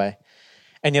spectacular way.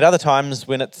 And yet other times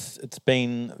when it's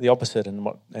been the opposite, and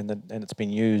it's been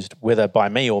used, whether by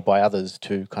me or by others,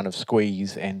 to kind of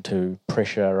squeeze and to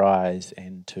pressurize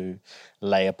and to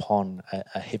lay upon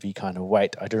a heavy kind of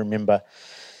weight. I do remember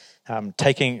when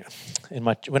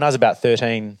I was about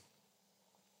 13,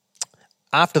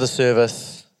 after the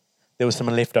service, there was some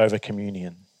leftover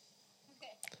communion.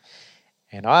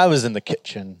 And I was in the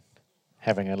kitchen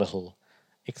having a little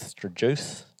extra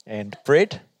juice and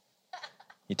bread.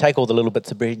 You take all the little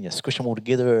bits of bread and you squish them all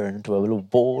together into a little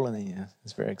ball, and then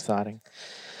it's very exciting.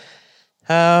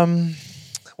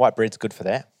 White bread's good for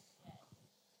that.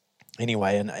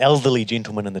 Anyway, an elderly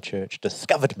gentleman in the church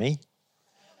discovered me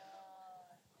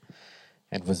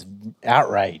and was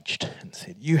outraged and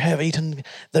said, "You have eaten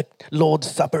the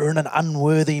Lord's Supper in an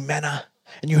unworthy manner,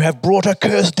 and you have brought a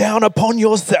curse down upon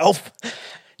yourself.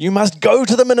 You must go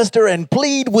to the minister and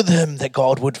plead with him that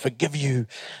God would forgive you,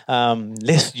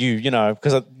 lest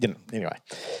because, anyway.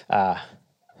 That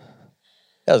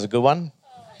was a good one.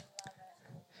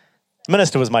 The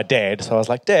minister was my dad, so I was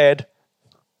like, Dad,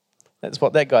 that's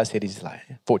what that guy said. He's like,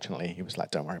 fortunately, he was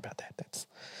like, don't worry about that.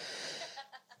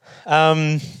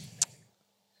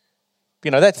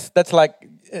 That's like,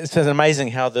 it's amazing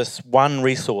how this one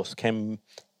resource can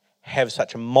have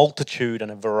such a multitude and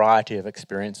a variety of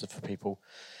experiences for people,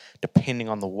 depending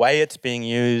on the way it's being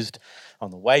used, on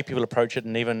the way people approach it,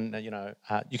 and even,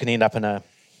 you can end up in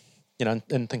in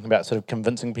thinking about sort of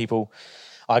convincing people.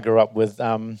 I grew up with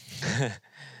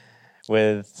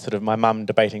with sort of my mum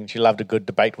debating. She loved a good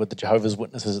debate with the Jehovah's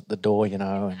Witnesses at the door,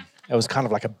 and it was kind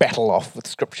of like a battle off with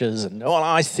scriptures, and,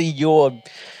 I see your,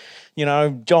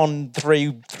 John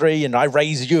 3:3, and I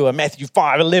raise you a Matthew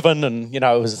 5:11, and,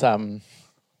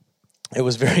 it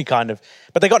was very kind of,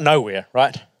 but they got nowhere,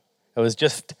 right? It was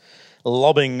just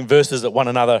lobbing verses at one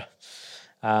another.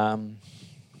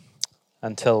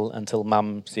 until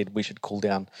Mum said we should call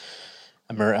down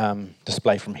a mirror,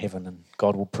 display from heaven, and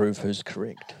God will prove who's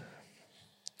correct.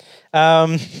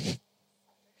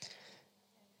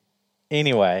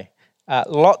 Anyway,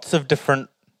 lots of different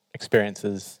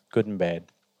experiences, good and bad.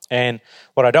 And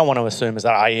what I don't want to assume is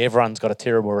that everyone's got a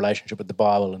terrible relationship with the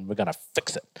Bible and we're going to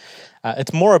fix it.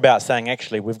 It's more about saying,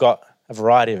 actually, we've got a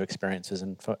variety of experiences,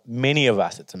 and for many of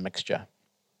us, it's a mixture.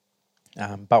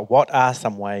 But what are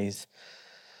some ways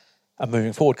of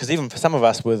moving forward? Because even for some of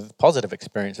us with positive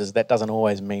experiences, that doesn't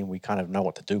always mean we kind of know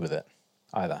what to do with it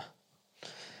either.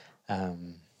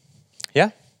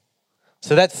 Yeah?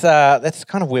 So that's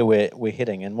kind of where we're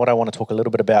heading, and what I want to talk a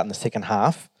little bit about in the second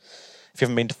half. If you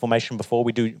haven't been to formation before,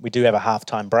 we do have a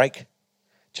halftime break,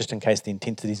 just in case the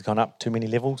intensity's gone up too many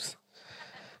levels.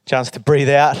 Chance to breathe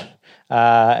out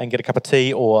and get a cup of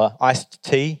tea or iced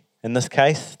tea in this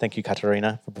case. Thank you,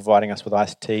 Katarina, for providing us with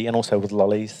iced tea and also with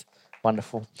lollies.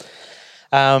 Wonderful.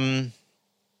 So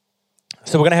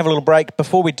we're going to have a little break.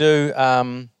 Before we do,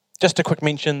 just a quick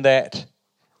mention that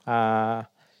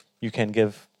you can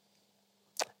give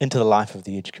into the life of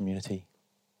the Edge community.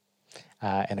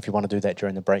 And if you want to do that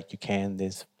during the break, you can.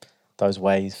 There's those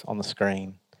ways on the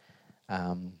screen.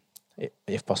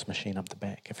 EFTPOS machine up the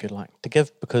back if you'd like to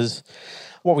give. Because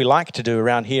what we like to do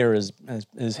around here is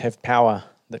have power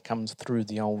that comes through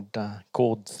the old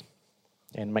cords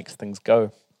and makes things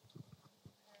go.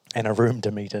 And a room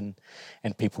to meet in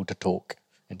and people to talk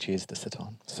and chairs to sit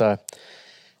on. So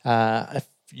if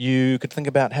you could think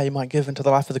about how you might give into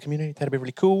the life of the community, that'd be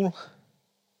really cool.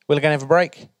 We're going to have a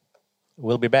break.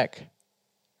 We'll be back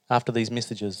after these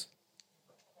messages,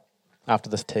 after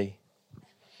this tea,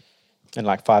 in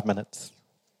like 5 minutes.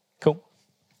 Cool.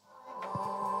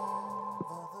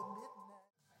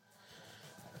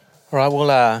 All right, we'll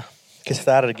get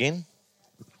started again.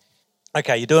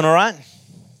 Okay, you doing all right?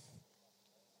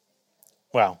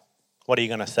 Well, what are you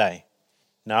going to say?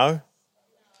 No?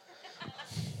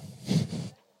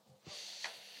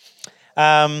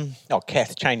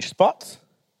 Kath changed spots.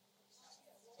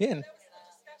 Yeah.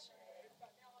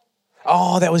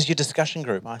 Oh, that was your discussion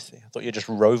group. I see. I thought you were just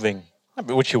roving,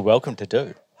 which you're welcome to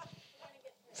do.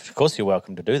 Of course you're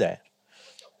welcome to do that.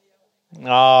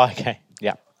 Oh, okay.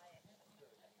 Yeah.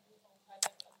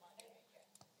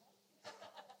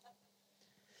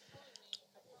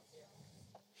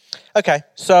 Okay,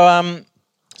 so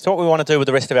what we want to do with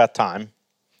the rest of our time,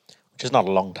 which is not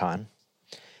a long time,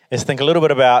 is think a little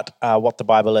bit about what the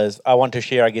Bible is. I want to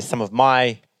share, I guess, some of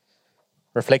my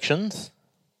reflections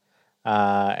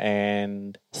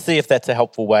and see if that's a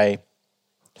helpful way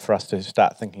for us to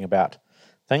start thinking about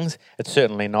things. It's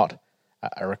certainly not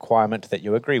a requirement that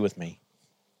you agree with me,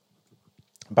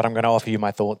 but I'm going to offer you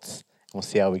my thoughts and we'll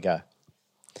see how we go.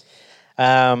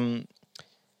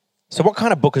 So what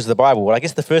kind of book is the Bible? Well, I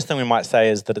guess the first thing we might say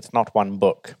is that it's not one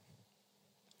book.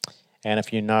 And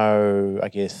if you know, I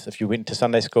guess, if you went to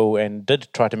Sunday school and did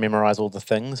try to memorize all the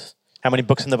things, how many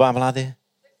books in the Bible are there?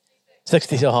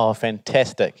 60. Oh,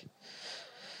 fantastic.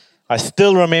 I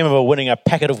still remember winning a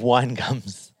packet of wine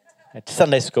gums at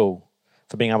Sunday school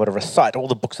for being able to recite all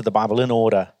the books of the Bible in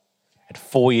order at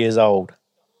 4 years old.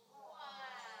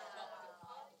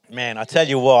 Man, I tell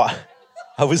you what,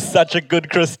 I was such a good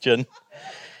Christian.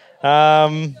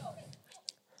 No,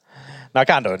 I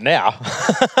can't do it now.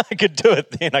 I could do it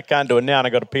then. I can't do it now, and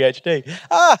I got a PhD.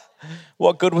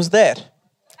 What good was that?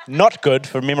 Not good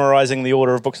for memorizing the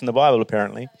order of books in the Bible,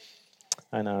 apparently.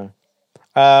 I know.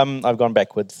 I've gone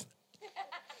backwards.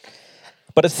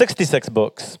 But it's 66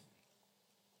 books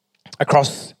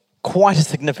across quite a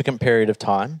significant period of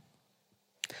time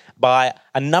by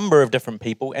a number of different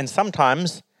people, and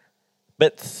sometimes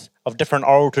bits of different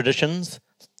oral traditions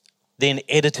then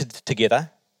edited together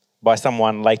by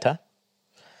someone later,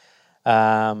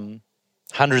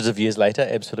 hundreds of years later,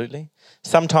 absolutely.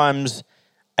 Sometimes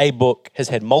a book has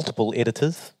had multiple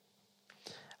editors.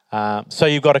 So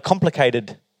you've got a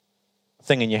complicated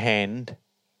thing in your hand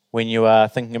when you are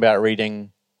thinking about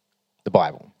reading the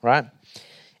Bible, right?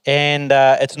 And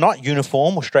it's not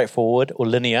uniform or straightforward or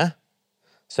linear.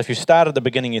 So if you start at the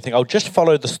beginning, you think, I'll just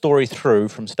follow the story through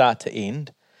from start to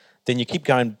end. Then you keep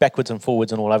going backwards and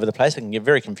forwards and all over the place. It can get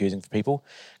very confusing for people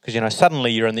because,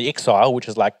 suddenly you're in the exile, which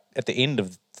is like at the end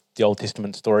of the Old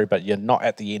Testament story, but you're not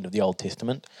at the end of the Old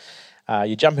Testament.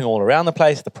 You're jumping all around the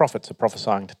place. The prophets are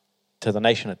prophesying to the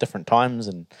nation at different times,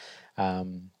 and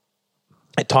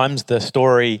at times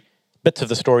bits of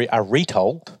the story are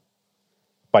retold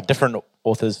by different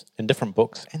authors in different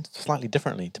books, and slightly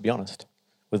differently, to be honest,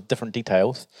 with different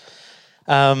details.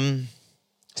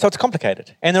 So it's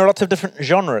complicated. And there are lots of different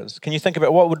genres. Can you think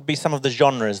about what would be some of the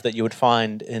genres that you would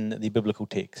find in the biblical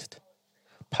text?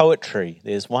 Poetry,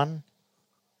 there's one.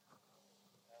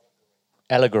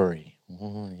 Allegory.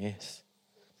 Oh, yes.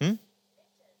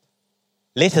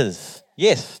 Letters.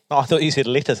 Yes. Oh, I thought you said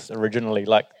lettuce originally,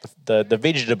 like the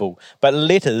vegetable. But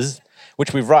letters,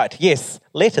 which we write. Yes,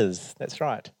 letters. That's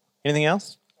right. Anything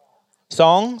else?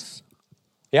 Songs.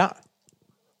 Yeah.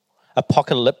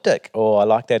 Apocalyptic. Oh, I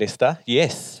like that, Esther.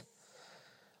 Yes.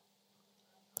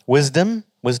 Wisdom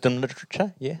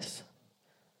literature. Yes.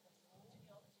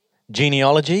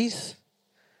 Genealogies.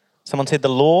 Someone said the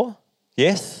law.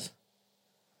 Yes.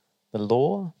 The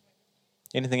law.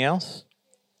 Anything else?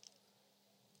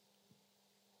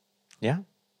 Yeah.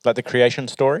 Like the creation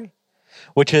story,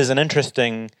 which is an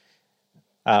interesting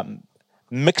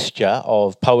mixture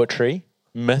of poetry,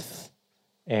 myth,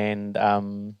 and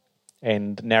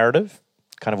narrative,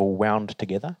 kind of all wound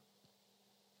together.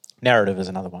 Narrative is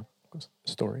another one, of course.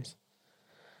 Stories.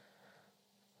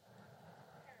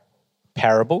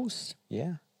 Parables,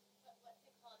 yeah.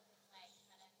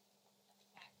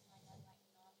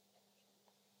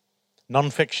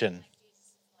 Non-fiction.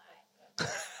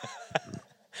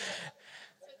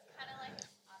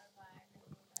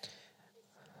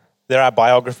 There are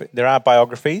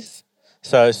biographies.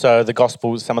 So the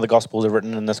Gospels, some of the Gospels are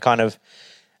written in this kind of,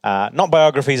 not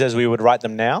biographies as we would write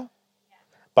them now,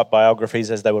 but biographies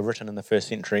as they were written in the first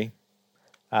century.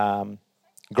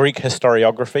 Greek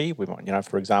historiography,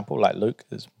 for example, like Luke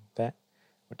is that,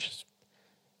 which is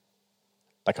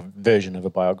like a version of a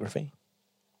biography.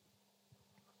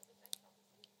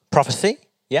 Prophecy,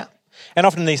 yeah. And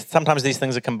often sometimes these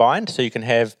things are combined, so you can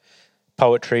have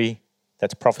poetry,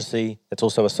 that's prophecy, that's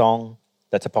also a song,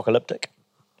 that's apocalyptic.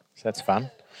 So that's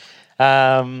fun.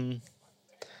 And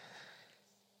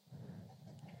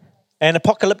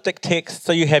apocalyptic text,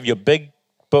 so you have your big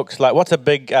books, like what's a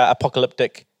big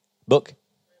apocalyptic book?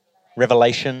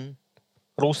 Revelation,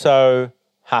 but also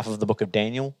half of the book of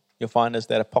Daniel, you'll find is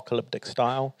that apocalyptic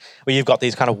style, where you've got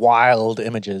these kind of wild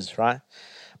images, right?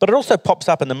 But it also pops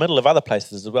up in the middle of other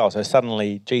places as well. So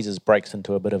suddenly Jesus breaks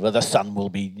into a bit of the sun will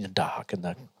be dark and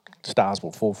the stars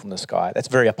will fall from the sky. That's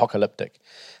very apocalyptic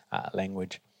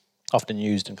language, often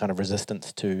used in kind of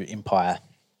resistance to empire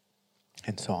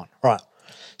and so on. Right.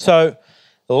 So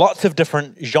lots of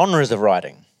different genres of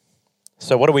writing.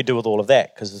 So what do we do with all of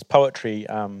that? Because there's poetry.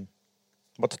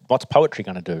 What's poetry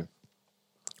going to do?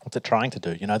 What's it trying to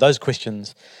do? Those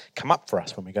questions come up for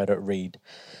us when we go to read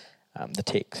the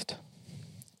text.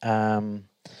 And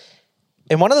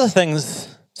one of the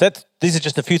things, these are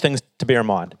just a few things to bear in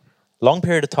mind. Long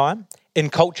period of time, in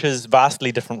cultures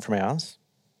vastly different from ours,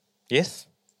 yes?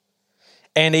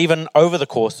 And even over the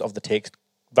course of the text,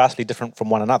 vastly different from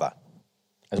one another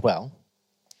as well.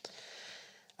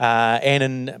 And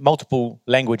in multiple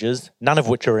languages, none of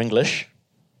which are English,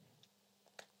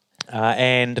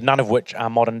 and none of which are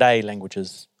modern day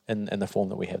languages in the form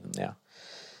that we have them now.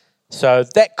 So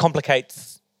that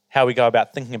complicates how we go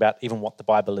about thinking about even what the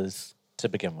Bible is to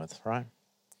begin with, right?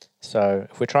 So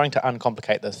if we're trying to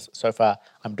uncomplicate this, so far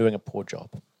I'm doing a poor job.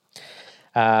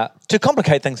 To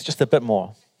complicate things just a bit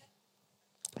more,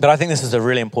 but I think this is a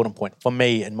really important point for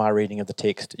me in my reading of the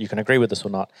text. You can agree with this or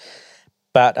not,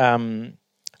 but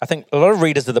I think a lot of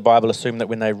readers of the Bible assume that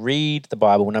when they read the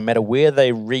Bible, no matter where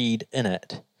they read in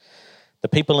it, the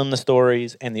people in the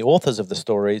stories and the authors of the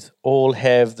stories all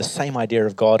have the same idea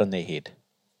of God in their head,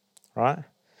 right?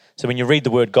 So when you read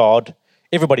the word God,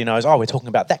 everybody knows, we're talking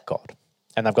about that God.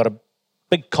 And they've got a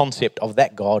big concept of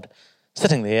that God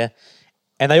sitting there.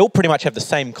 And they all pretty much have the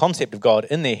same concept of God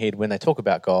in their head when they talk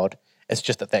about God. It's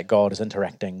just that God is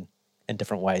interacting in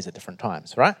different ways at different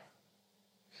times, right?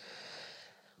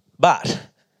 But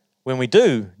when we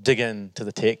do dig into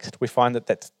the text, we find that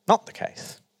that's not the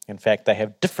case. In fact, they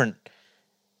have different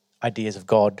ideas of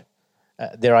God.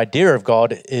 Their idea of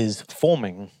God is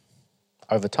forming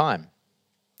over time.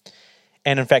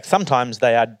 And in fact, sometimes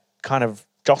they are kind of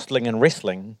jostling and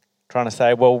wrestling, trying to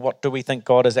say, well, what do we think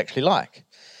God is actually like?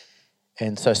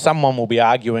 And so someone will be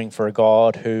arguing for a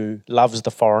God who loves the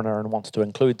foreigner and wants to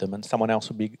include them, and someone else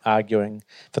will be arguing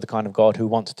for the kind of God who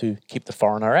wants to keep the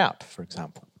foreigner out, for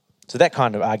example. So that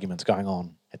kind of argument's going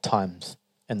on at times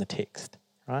in the text,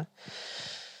 right?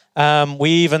 We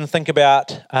even think about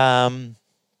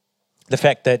the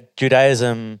fact that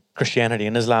Judaism, Christianity,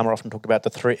 and Islam are often talked about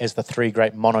as the three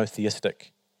great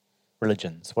monotheistic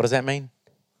religions. What does that mean?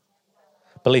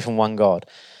 Belief in one God.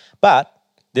 But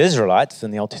the Israelites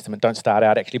in the Old Testament don't start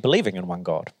out actually believing in one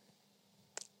God,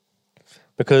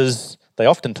 because they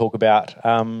often talk about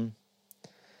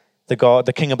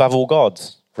the king above all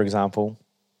gods, for example.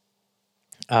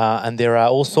 And there are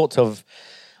all sorts of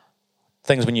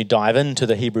things when you dive into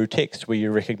the Hebrew text where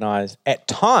you recognize at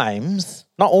times,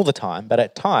 not all the time, but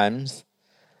at times,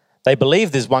 they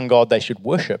believe there's one God they should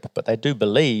worship, but they do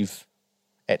believe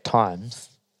at times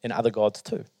in other gods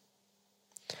too.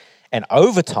 And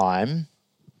over time,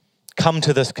 come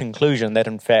to this conclusion that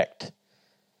in fact,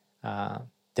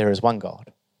 there is one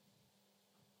God.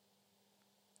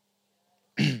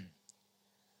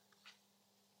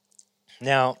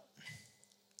 Now,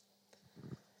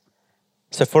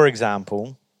 so for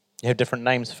example, you have different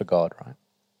names for God, right?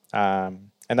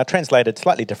 And they're translated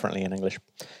slightly differently in English.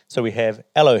 So we have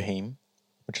Elohim,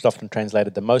 which is often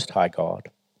translated the Most High God.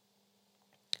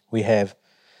 We have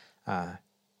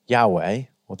Yahweh,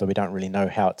 although we don't really know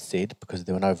how it's said because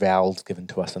there were no vowels given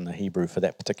to us in the Hebrew for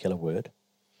that particular word,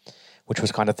 which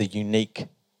was kind of the unique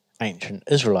ancient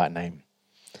Israelite name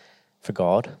for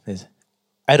God. There's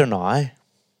Adonai,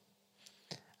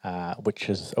 which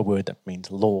is a word that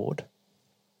means Lord.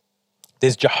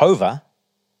 There's Jehovah,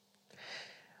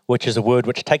 which is a word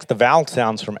which takes the vowel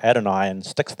sounds from Adonai and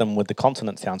sticks them with the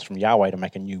consonant sounds from Yahweh to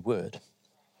make a new word.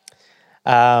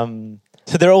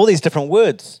 So there are all these different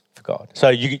words for God. So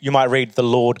you might read the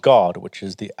Lord God, which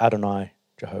is the Adonai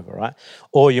Jehovah, right?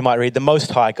 Or you might read the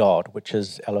Most High God, which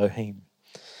is Elohim.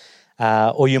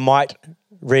 Or you might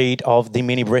read of the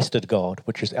many-breasted God,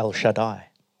 which is El Shaddai.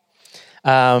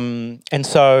 And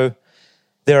so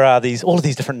there are all of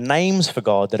these different names for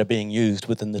God that are being used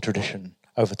within the tradition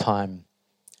over time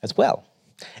as well.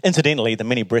 Incidentally, the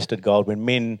many-breasted God, when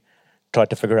men tried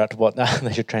to figure out what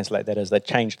they should translate that as, they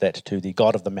changed that to the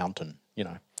God of the mountain,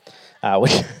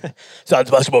 which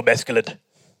sounds much more masculine,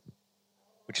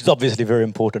 which is obviously very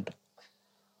important.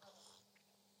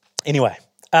 Anyway,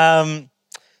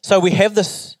 so we have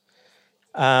this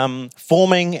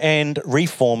forming and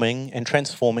reforming and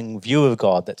transforming view of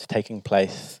God that's taking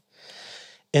place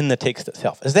in the text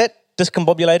itself. Is that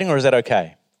discombobulating or is that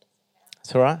okay?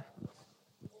 It's all right?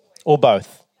 Or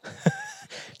both?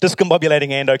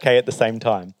 Discombobulating and okay at the same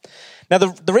time. Now,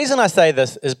 the reason I say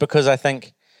this is because I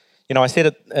think, I said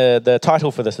it, the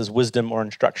title for this is Wisdom or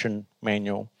Instruction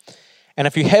Manual. And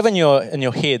if you have in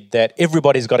your head that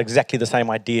everybody's got exactly the same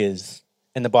ideas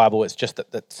in the Bible, it's just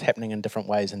that that's happening in different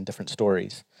ways in different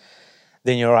stories,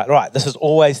 then you're right, this is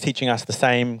always teaching us the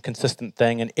same consistent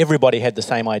thing, and everybody had the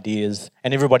same ideas,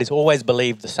 and everybody's always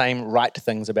believed the same right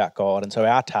things about God. And so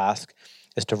our task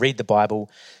is to read the Bible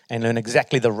and learn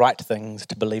exactly the right things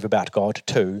to believe about God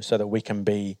too, so that we can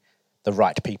be the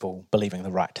right people believing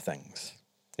the right things.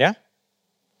 Yeah?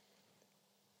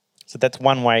 So that's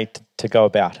one way to go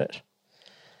about it.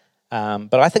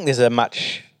 But I think there's a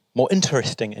much more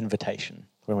interesting invitation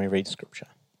when we read Scripture.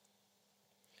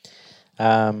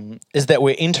 Is that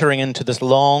we're entering into this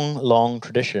long, long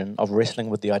tradition of wrestling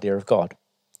with the idea of God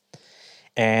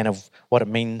and of what it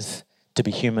means to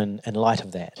be human in light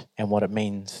of that, and what it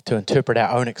means to interpret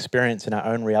our own experience and our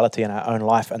own reality and our own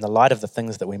life in the light of the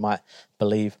things that we might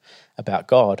believe about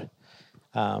God.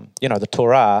 The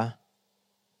Torah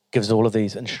gives all of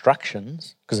these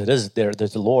instructions, because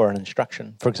there's a law and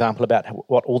instruction, for example, about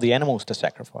what all the animals to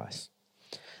sacrifice.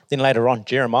 Then later on,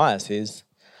 Jeremiah says,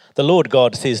 the Lord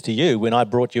God says to you, when I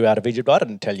brought you out of Egypt, I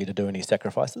didn't tell you to do any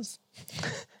sacrifices.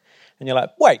 And you're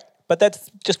like, wait, but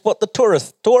that's just what the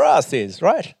Torah says,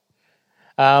 right?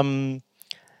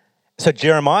 So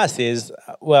Jeremiah says,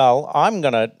 well, I'm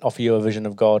going to offer you a vision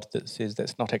of God that says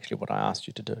that's not actually what I asked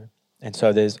you to do. And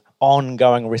so there's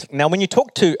ongoing risk. Now, when you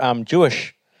talk to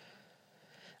Jewish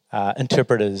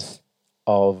interpreters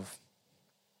of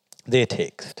their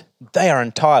text, they are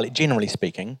entirely, generally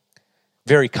speaking,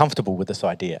 very comfortable with this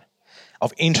idea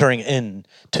of entering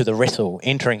into the wrestle,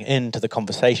 entering into the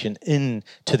conversation,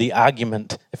 into the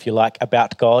argument, if you like,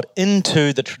 about God,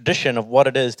 into the tradition of what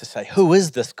it is to say, who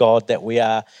is this God that we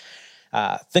are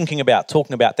thinking about,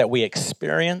 talking about, that we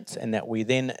experience, and that we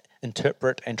then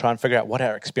interpret and try and figure out what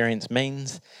our experience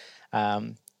means.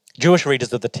 Jewish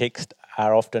readers of the text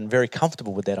are often very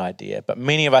comfortable with that idea, but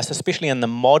many of us, especially in the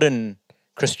modern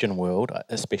Christian world,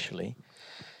 especially,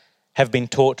 have been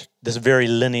taught this very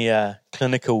linear,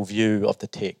 clinical view of the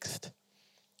text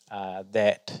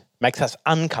that makes us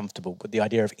uncomfortable with the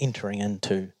idea of entering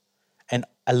into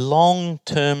a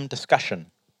long-term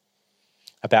discussion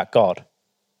about God,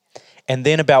 and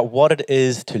then about what it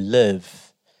is to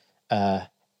live a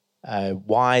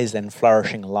wise and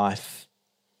flourishing life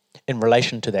in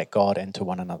relation to that God and to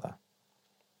one another.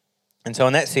 And so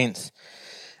in that sense,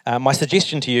 my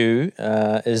suggestion to you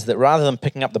is that rather than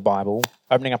picking up the Bible,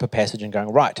 opening up a passage and going,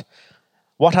 right,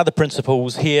 what are the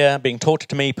principles here being taught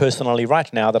to me personally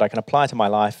right now that I can apply to my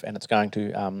life and it's going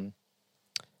to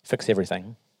fix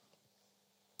everything?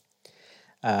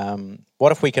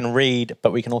 What if we can read,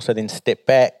 but we can also then step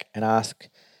back and ask,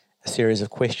 a series of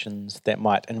questions that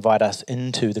might invite us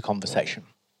into the conversation.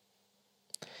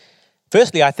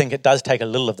 Firstly, I think it does take a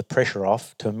little of the pressure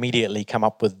off to immediately come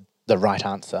up with the right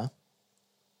answer.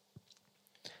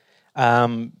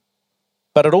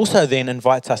 But it also then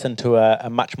invites us into a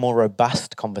much more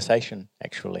robust conversation,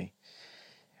 actually.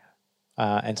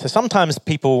 And so sometimes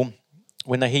people,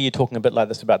 when they hear you talking a bit like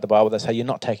this about the Bible, they say you're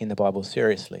not taking the Bible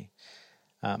seriously.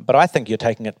 But I think you're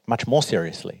taking it much more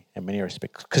seriously in many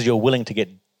respects because you're willing to get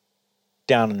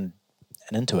down and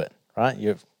into it, right?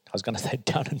 I was going to say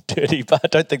down and dirty, but I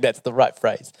don't think that's the right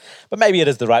phrase. But maybe it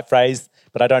is the right phrase,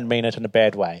 but I don't mean it in a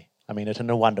bad way. I mean it in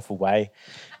a wonderful way.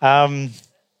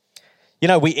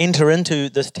 We enter into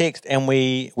this text and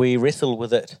we wrestle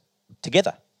with it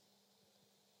together.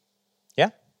 Yeah?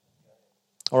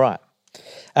 All right.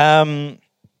 And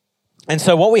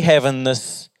so what we have in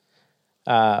this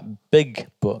big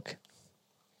book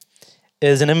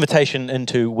is an invitation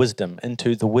into wisdom,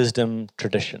 into the wisdom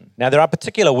tradition. Now, there are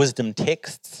particular wisdom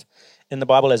texts in the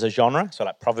Bible as a genre, so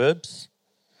like Proverbs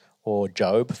or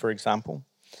Job, for example.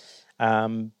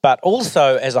 But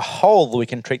also, as a whole, we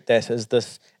can treat this as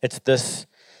this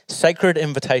sacred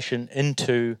invitation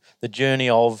into the journey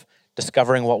of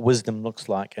discovering what wisdom looks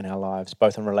like in our lives,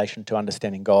 both in relation to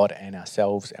understanding God and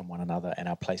ourselves and one another and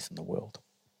our place in the world.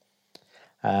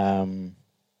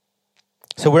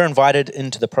 So we're invited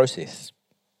into the process.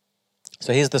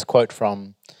 So here's this quote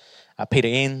from Peter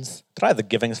Enns. Did I have the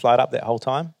giving slide up that whole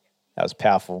time? That was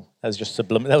powerful. That was just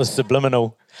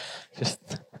subliminal. Just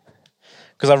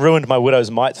because I ruined my widow's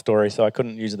mite story, so I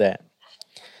couldn't use that.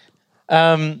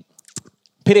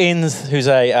 Peter Enns, who's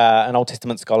an Old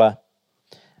Testament scholar,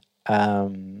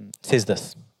 says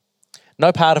this: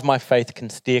 "No part of my faith can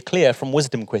steer clear from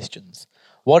wisdom questions.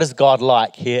 What is God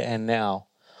like here and now?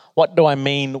 What do I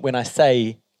mean when I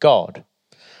say God?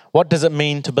 What does it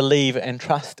mean to believe and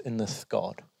trust in this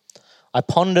God? I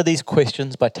ponder these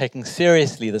questions by taking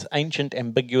seriously this ancient,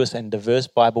 ambiguous, and diverse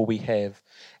Bible we have,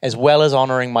 as well as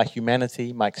honouring my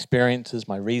humanity, my experiences,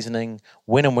 my reasoning,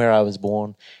 when and where I was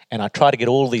born, and I try to get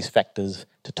all these factors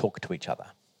to talk to each other."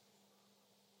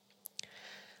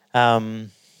 Now,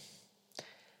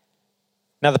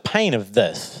 the pain of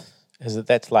this is that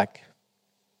that's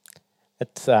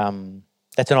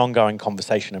an ongoing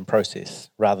conversation and process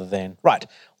rather than, right,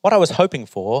 what I was hoping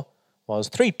for was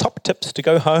 3 top tips to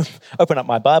go home, open up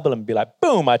my Bible and be like,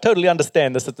 boom, I totally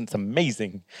understand this, it's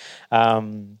amazing.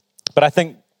 But I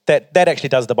think that actually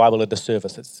does the Bible a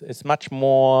disservice. It's much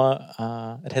more,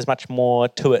 it has much more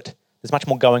to it. There's much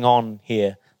more going on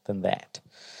here than that.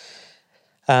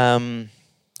 And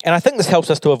I think this helps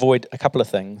us to avoid a couple of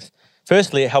things.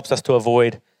 Firstly, it helps us to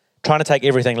avoid trying to take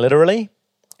everything literally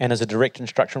and as a direct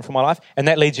instruction for my life. And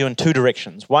that leads you in 2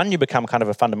 directions. One, you become kind of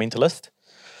a fundamentalist.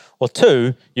 Or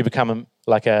 2, you become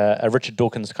like a Richard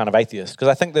Dawkins kind of atheist. Because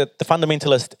I think that the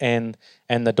fundamentalist and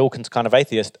the Dawkins kind of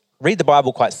atheist read the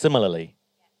Bible quite similarly.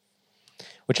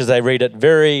 Which is they read it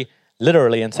very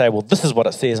literally and say, well, this is what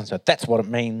it says, and so that's what it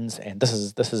means, and this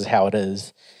is how it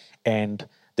is. And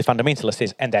the fundamentalist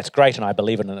says, and that's great, and I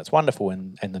believe it, and it's wonderful.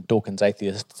 And the Dawkins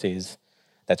atheist says,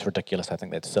 that's ridiculous, I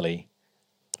think that's silly.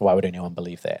 Why would anyone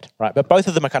believe that? Right? But both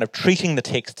of them are kind of treating the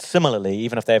text similarly,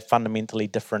 even if they have fundamentally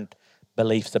different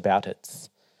beliefs about its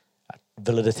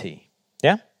validity.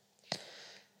 Yeah?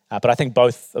 But I think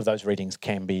both of those readings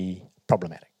can be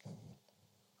problematic.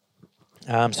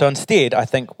 So instead, I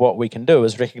think what we can do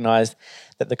is recognize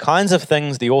that the kinds of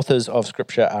things the authors of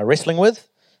Scripture are wrestling with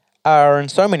are in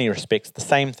so many respects the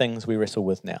same things we wrestle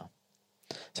with now.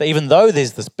 So even though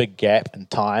there's this big gap in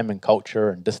time and culture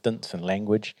and distance and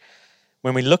language,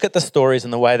 when we look at the stories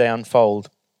and the way they unfold,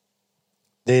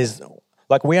 there's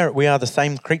like we are the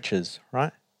same creatures,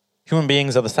 right? Human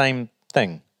beings are the same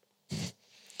thing.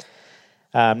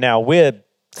 Now we're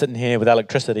sitting here with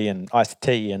electricity and iced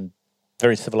tea and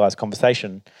very civilized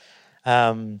conversation,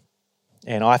 and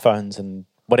iPhones and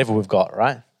whatever we've got,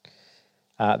 right?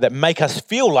 That make us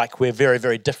feel like we're very,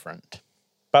 very different.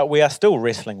 But we are still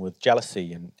wrestling with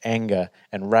jealousy and anger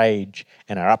and rage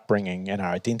and our upbringing and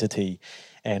our identity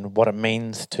and what it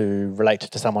means to relate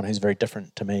to someone who's very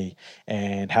different to me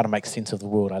and how to make sense of the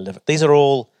world I live in. These are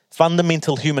all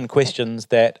fundamental human questions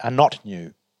that are not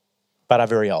new, but are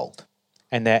very old,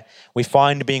 and that we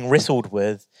find being wrestled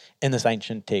with in this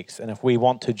ancient text. And if we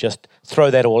want to just throw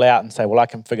that all out and say, well, I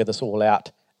can figure this all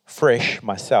out fresh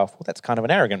myself, well, that's kind of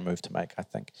an arrogant move to make, I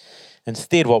think.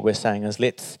 Instead, what we're saying is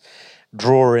let's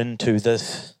draw into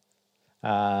this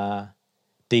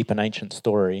deep and ancient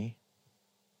story,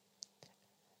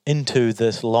 into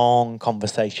this long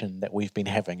conversation that we've been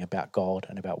having about God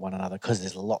and about one another, because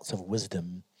there's lots of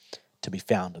wisdom to be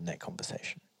found in that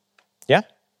conversation. Yeah?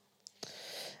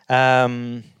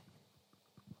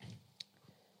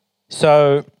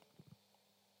 So,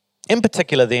 in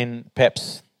particular, then,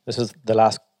 perhaps this is the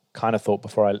last kind of thought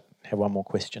before I have one more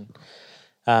question,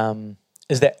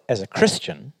 is that as a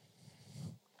Christian,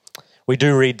 we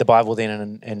do read the Bible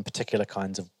then in particular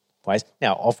kinds of ways.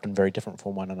 Now, often very different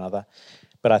from one another,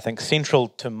 but I think central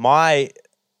to my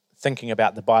thinking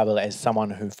about the Bible as someone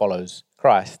who follows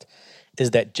Christ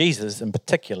is that Jesus, in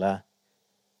particular,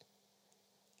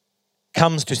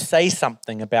 comes to say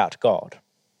something about God.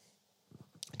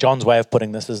 John's way of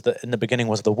putting this is that in the beginning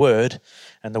was the Word,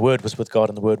 and the Word was with God,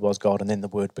 and the Word was God, and then the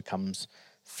Word becomes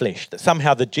flesh. That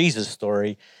somehow the Jesus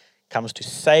story comes to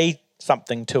say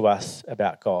something to us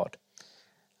about God.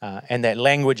 And that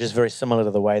language is very similar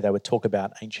to the way they would talk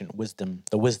about ancient wisdom,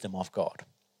 the wisdom of God,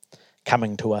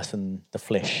 coming to us in the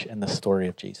flesh in the story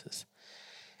of Jesus.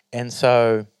 And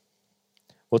so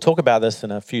we'll talk about this in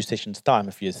a few sessions' time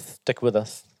if you stick with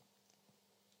us.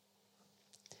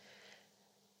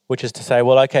 Which is to say,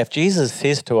 well, okay, if Jesus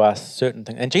says to us certain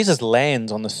things, and Jesus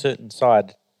lands on the certain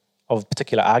side of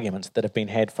particular arguments that have been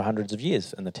had for hundreds of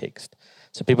years in the text.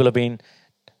 So people have been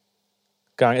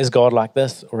going, is God like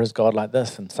this or is God like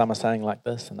this? And some are saying like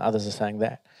this and others are saying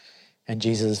that. And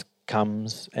Jesus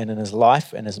comes and in his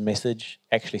life and his message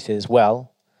actually says,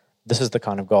 well, this is the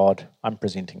kind of God I'm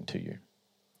presenting to you.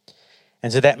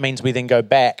 And so that means we then go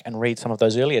back and read some of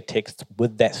those earlier texts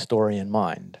with that story in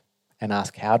mind and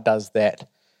ask, how does that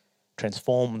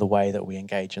transform the way that we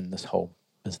engage in this whole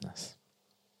business?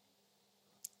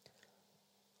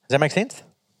 Does that make sense?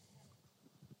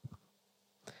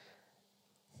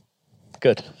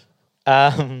 Good.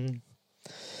 I'm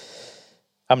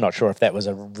not sure if that was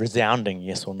a resounding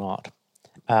yes or not.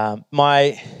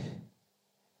 My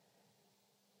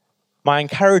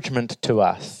encouragement to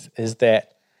us is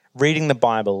that reading the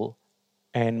Bible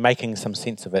and making some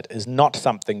sense of it is not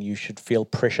something you should feel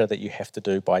pressure that you have to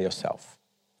do by yourself,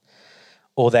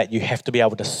 or that you have to be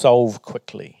able to solve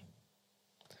quickly,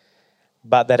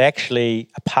 but that actually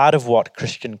a part of what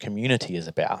Christian community is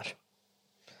about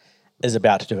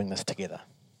doing this together.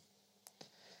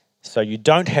 So you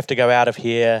don't have to go out of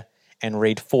here and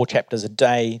read 4 chapters a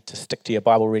day to stick to your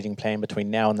Bible reading plan between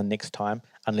now and the next time,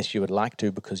 unless you would like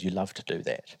to because you love to do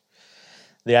that.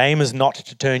 The aim is not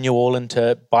to turn you all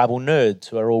into Bible nerds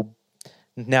who are all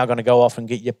now going to go off and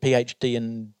get your PhD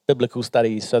in biblical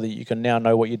studies so that you can now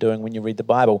know what you're doing when you read the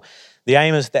Bible. The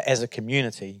aim is that as a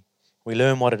community, we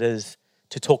learn what it is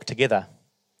to talk together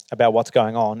about what's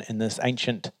going on in this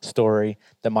ancient story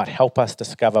that might help us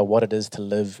discover what it is to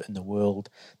live in the world,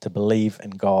 to believe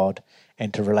in God,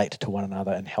 and to relate to one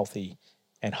another in healthy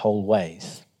and whole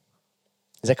ways.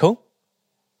 Is that cool?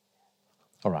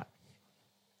 All right.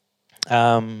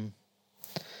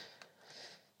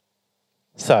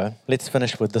 So let's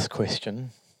finish with this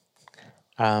question.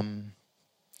 And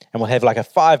we'll have like a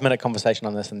 5-minute conversation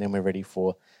on this and then we're ready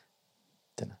for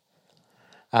dinner.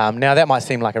 Now that might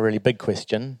seem like a really big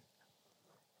question,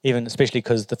 even especially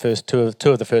because the first two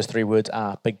of the first 3 words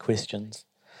are big questions.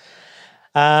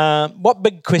 What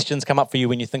big questions come up for you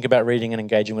when you think about reading and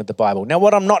engaging with the Bible? Now,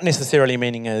 what I'm not necessarily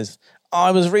meaning is,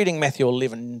 I was reading Matthew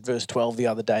 11, verse 12 the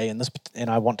other day, and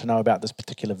I want to know about this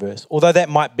particular verse. Although that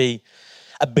might be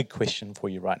a big question for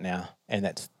you right now, and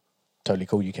that's totally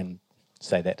cool. You can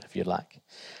say that if you'd like.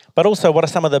 But also, what are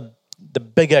some of the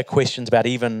bigger questions about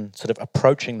even sort of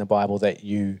approaching the Bible that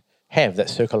you have, that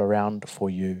circle around for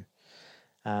you?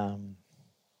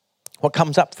 What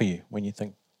comes up for you when you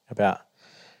think about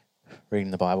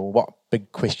reading the Bible? What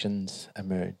big questions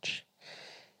emerge?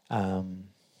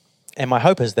 And my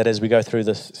hope is that as we go through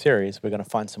this series, we're going to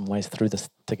find some ways through this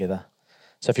together.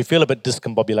 So if you feel a bit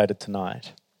discombobulated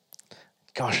tonight,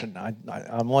 gosh,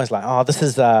 I'm always like, oh, this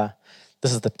is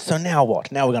so now what?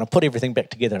 Now we're going to put everything back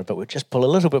together, but we'll just pull a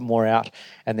little bit more out,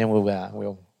 and then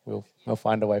we'll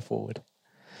find a way forward.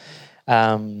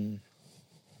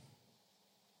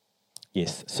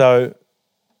 Yes. So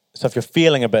if you're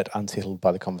feeling a bit unsettled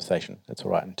by the conversation, it's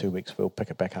all right. In 2 weeks, we'll pick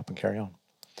it back up and carry on.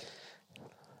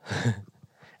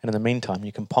 And in the meantime,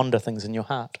 you can ponder things in your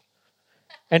heart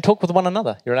and talk with one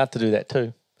another. You're allowed to do that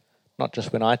too, not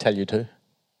just when I tell you to.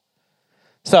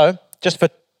 So just for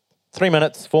 3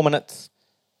 minutes, 4 minutes,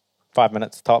 5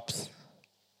 minutes tops,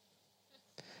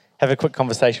 have a quick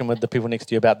conversation with the people next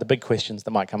to you about the big questions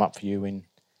that might come up for you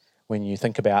when you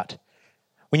think about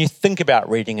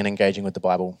reading and engaging with the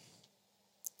Bible.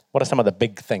 What are some of the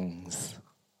big things?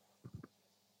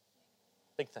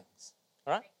 Big things.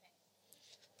 All right?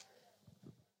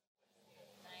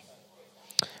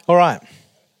 All right.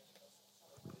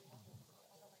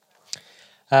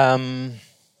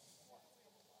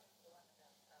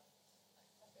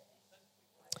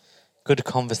 good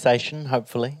conversation,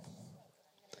 hopefully.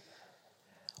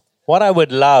 What I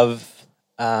would love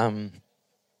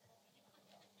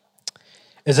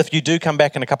is if you do come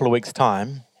back in a couple of weeks'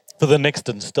 time for the next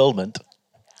installment,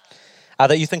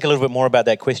 that you think a little bit more about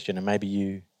that question, and maybe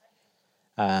you're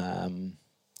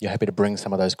happy to bring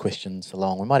some of those questions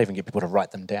along. We might even get people to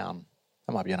write them down.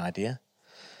 That might be an idea.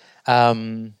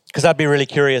 Because I'd be really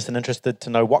curious and interested to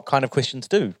know what kind of questions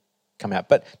do come out.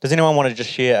 But does anyone want to just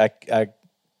share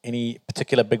any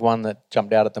particular big one that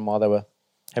jumped out at them while they were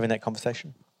having that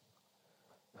conversation?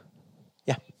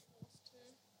 Yeah.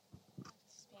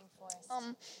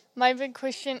 My big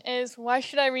question is, why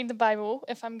should I read the Bible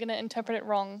if I'm going to interpret it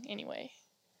wrong anyway?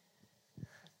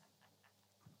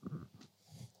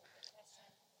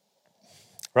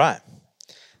 Right.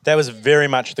 That was very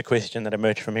much the question that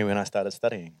emerged for me when I started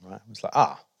studying. Right. It was like,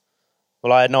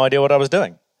 well, I had no idea what I was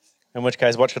doing. In which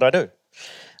case, what should I do?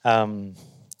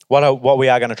 What we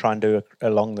are going to try and do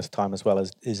along this time as well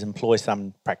is employ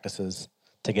some practices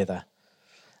together.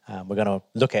 We're going to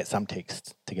look at some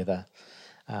texts together.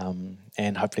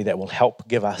 And hopefully that will help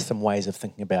give us some ways of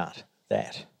thinking about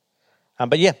that.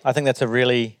 But yeah, I think that's a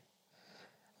really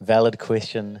valid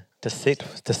question to sit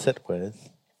with.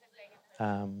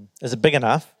 Is it big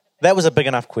enough? That was a big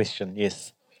enough question,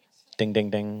 yes. Ding, ding,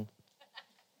 ding.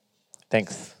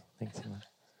 Thanks so much.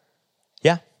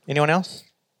 Yeah, anyone else?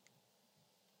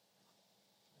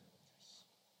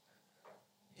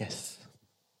 Yes.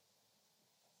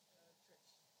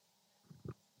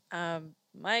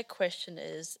 My question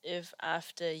is, if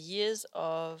after years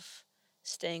of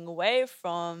staying away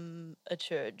from a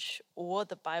church or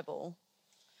the Bible,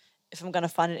 if I'm going to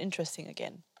find it interesting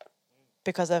again.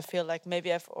 Because I feel like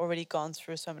maybe I've already gone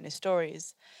through so many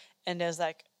stories and there's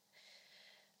like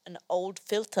an old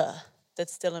filter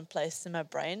that's still in place in my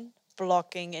brain,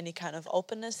 blocking any kind of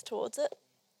openness towards it.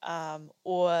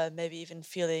 Or maybe even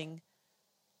feeling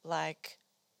like,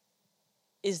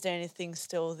 is there anything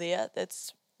still there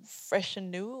that's fresh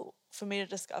and new for me to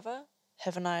discover?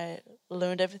 Haven't I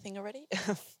learned everything already?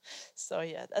 So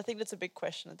yeah, I think that's a big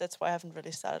question. That's why I haven't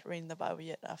really started reading the Bible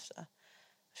yet after a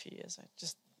few years. I'm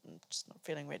just not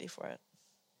feeling ready for it.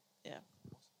 Yeah.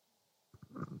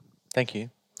 Thank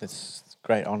you. That's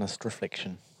great, honest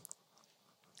reflection.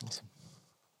 Awesome.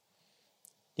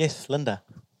 Yes, Linda.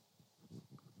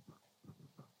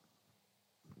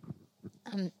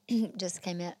 Just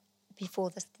came out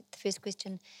before the first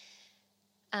question.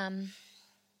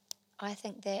 I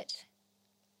think that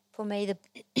for me,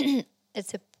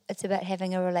 it's about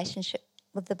having a relationship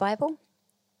with the Bible,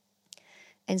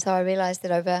 and so I realised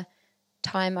that over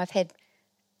time I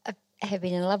have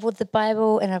been in love with the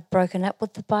Bible, and I've broken up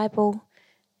with the Bible,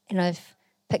 and I've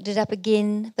picked it up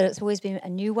again, but it's always been a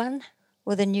new one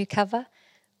with a new cover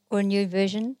or a new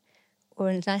version or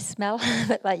a nice smell, a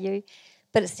bit like you.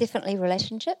 But it's definitely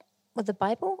relationship with the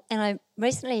Bible. And I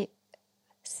recently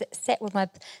sat with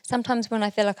sometimes when I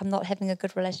feel like I'm not having a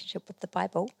good relationship with the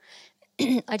Bible,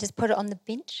 I just put it on the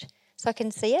bench so I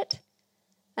can see it.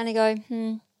 And I go,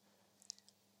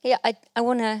 yeah,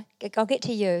 I'll get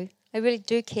to you. I really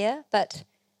do care, but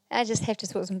I just have to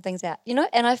sort some things out,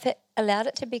 And I've allowed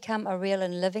it to become a real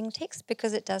and living text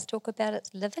because it does talk about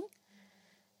its living.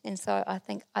 And so I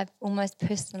think I've almost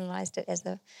personalised it as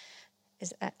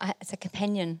a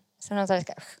companion. Sometimes I just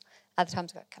go, other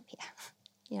times I go, come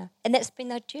here. And that's been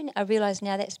the journey. I realise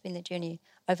now that's been the journey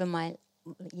over my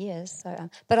years. So,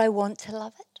 but I want to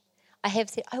love it. I have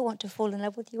said, I want to fall in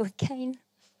love with you again.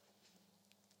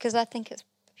 Because I think it's a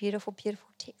beautiful, beautiful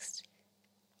text.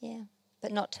 Yeah.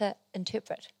 But not to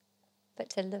interpret, but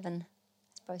to live in.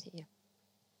 It's both of you.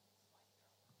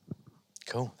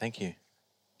 Cool, thank you.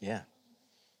 Yeah.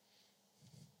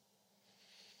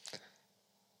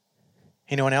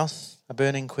 Anyone else? A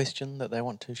burning question that they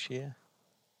want to share?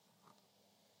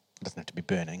 It doesn't have to be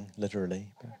burning,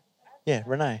 literally. But yeah,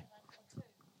 Renee.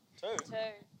 Two.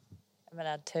 I'm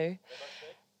allowed two.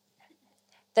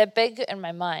 They're big in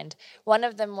my mind. One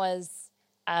of them was,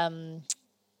 but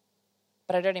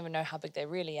I don't even know how big they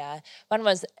really are. One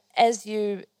was, as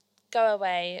you go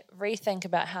away, rethink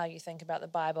about how you think about the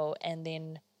Bible, and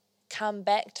then come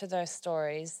back to those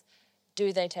stories.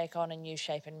 Do they take on a new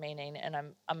shape and meaning? And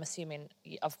I'm assuming,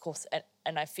 of course,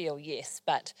 and I feel yes.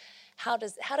 But how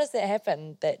does that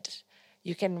happen? That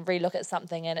you can relook at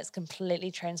something and it's completely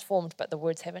transformed, but the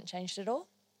words haven't changed at all.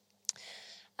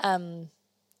 I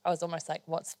was almost like,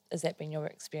 has that been your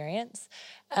experience?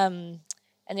 And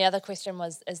the other question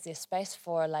was, is there space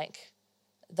for like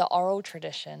the oral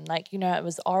tradition? Like, it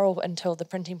was oral until the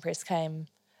printing press came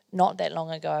not that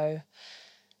long ago.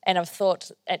 And I've thought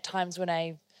at times when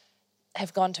I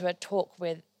have gone to a talk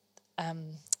where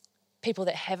people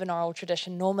that have an oral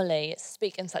tradition normally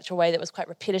speak in such a way that was quite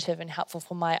repetitive and helpful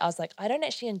for I was like, I don't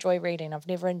actually enjoy reading. I've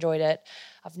never enjoyed it.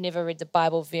 I've never read the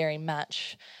Bible very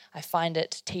much. I find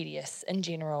it tedious in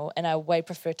general, and I way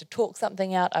prefer to talk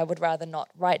something out. I would rather not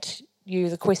write you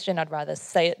the question. I'd rather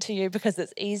say it to you because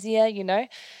it's easier,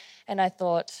 And I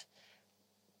thought,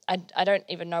 I don't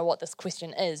even know what this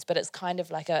question is, but it's kind of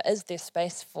like is there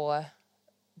space for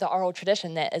the oral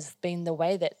tradition that has been the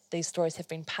way that these stories have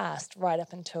been passed right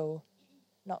up until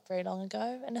not very long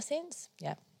ago, in a sense?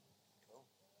 Yeah.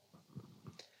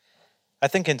 I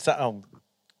think I'll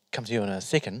come to you in a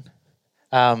second.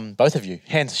 Both of you,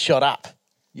 hands shot up.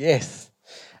 Yes.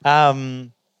 That's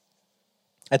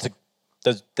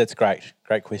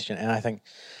great question. And I think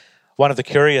one of the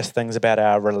curious things about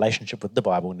our relationship with the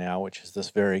Bible now, which is this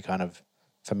very kind of,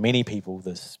 for many people,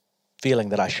 this feeling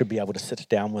that I should be able to sit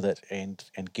down with it and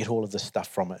get all of this stuff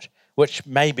from it, which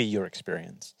may be your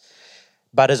experience,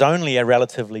 but is only a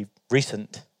relatively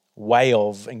recent way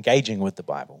of engaging with the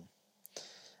Bible.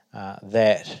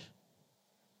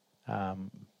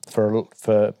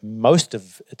 For most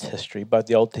of its history, both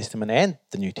the Old Testament and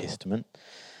the New Testament,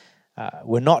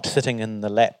 we're not sitting in the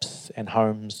laps and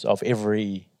homes of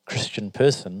every Christian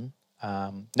person.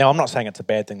 Now, I'm not saying it's a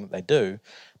bad thing that they do,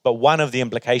 but one of the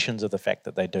implications of the fact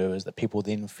that they do is that people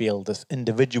then feel this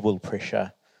individual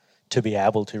pressure to be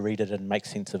able to read it and make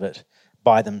sense of it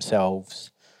by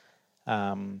themselves.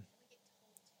 Yeah,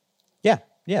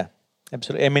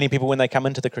 absolutely. And many people, when they come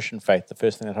into the Christian faith, the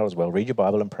first thing they're told is, well, read your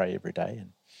Bible and pray every day.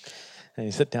 And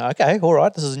you sit down, okay, all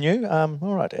right, this is new.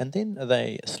 All right. And then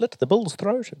they slit the bull's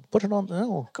throat and put it on.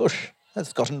 Oh, gosh,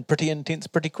 that's gotten pretty intense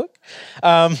pretty quick.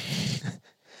 A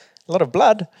lot of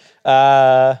blood.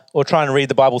 Or try and read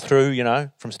the Bible through,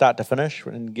 from start to finish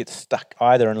and get stuck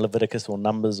either in Leviticus or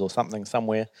Numbers or something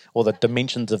somewhere, or the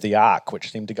dimensions of the ark,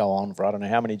 which seem to go on for I don't know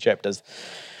how many chapters.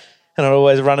 And I'd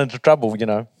always run into trouble,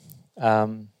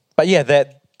 But yeah,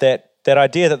 that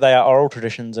idea that they are oral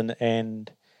traditions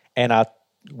and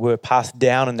were passed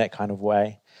down in that kind of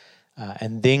way,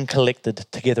 and then collected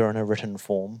together in a written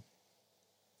form,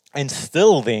 and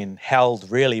still then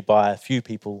held really by a few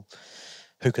people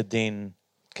who could then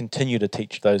continue to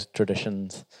teach those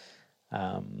traditions.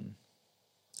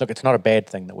 Look, it's not a bad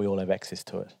thing that we all have access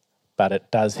to it, but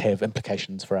it does have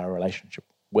implications for our relationship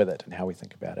with it and how we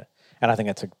think about it. And I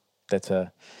think that's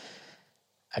a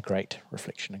great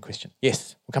reflection and question.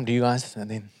 Yes, we'll come to you guys and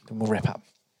then we'll wrap up.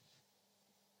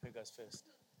 Who goes first?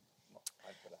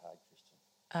 I've got a hard question.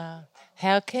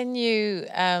 How can you,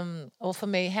 or for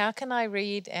me, how can I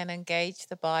read and engage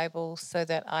the Bible so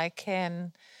that I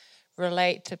can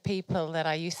relate to people that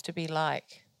I used to be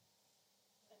like?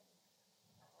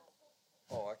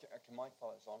 Oh, okay, mine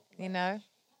follows on from that.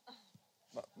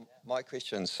 My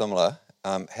question is similar.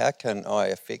 How can I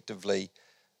effectively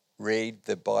read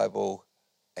the Bible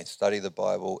and study the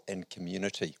Bible in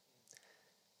community?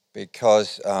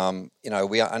 Because,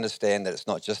 we understand that it's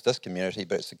not just this community,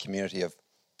 but it's a community of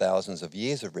thousands of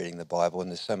years of reading the Bible, and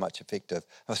there's so much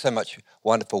so much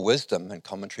wonderful wisdom and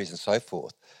commentaries and so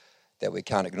forth that we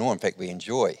can't ignore. In fact, we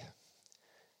enjoy.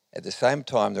 At the same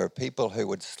time, there are people who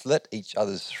would slit each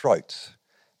other's throats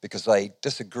because they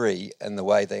disagree in the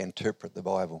way they interpret the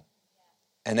Bible.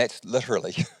 And that's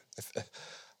literally,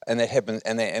 and that happens,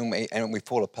 and we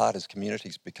fall apart as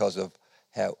communities because of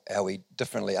how we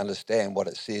differently understand what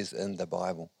it says in the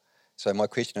Bible. So my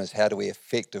question is, how do we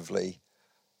effectively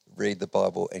read the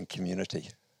Bible in community?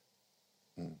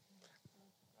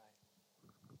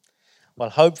 Well,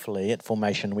 hopefully at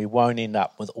Formation we won't end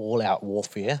up with all-out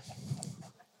warfare.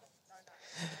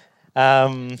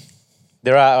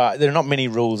 There are not many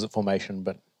rules at Formation,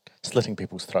 but slitting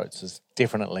people's throats is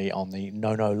definitely on the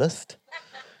no-no list.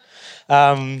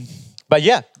 But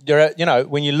yeah,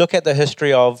 when you look at the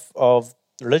history of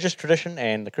religious tradition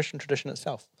and the Christian tradition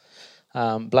itself,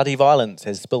 bloody violence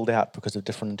has spilled out because of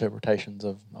different interpretations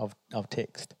of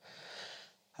text.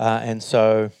 And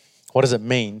so what does it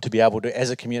mean to be able to,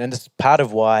 as a community, and this is part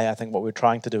of why I think what we're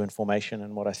trying to do in Formation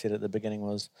and what I said at the beginning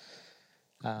was,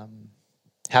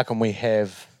 how can we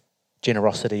have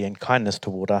generosity and kindness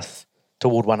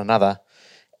toward one another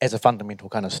as a fundamental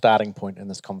kind of starting point in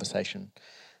this conversation,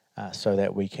 so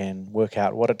that we can work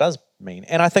out what it does mean.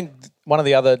 And I think one of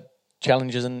the other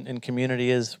challenges in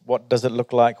community is, what does it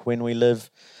look like when we live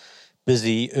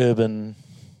busy urban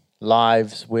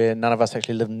lives where none of us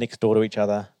actually live next door to each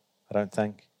other, I don't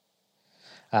think.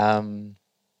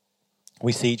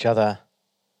 We see each other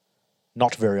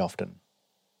not very often,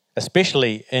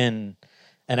 especially in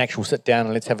an actual sit down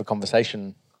and let's have a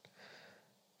conversation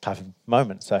type of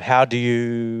moment. So how do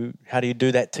you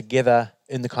do that together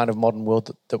in the kind of modern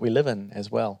world that we live in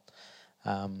as well?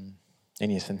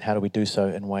 And yes, and how do we do so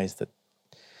in ways that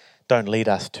don't lead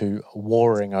us to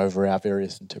warring over our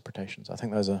various interpretations? I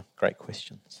think those are great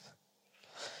questions.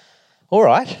 All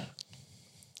right.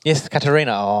 Yes,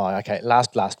 Katerina. Oh, okay.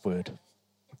 Last word.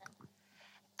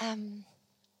 And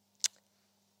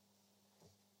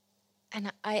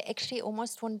I actually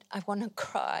almost want to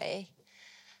cry.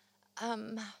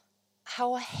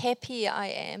 How happy I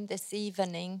am this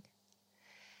evening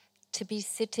to be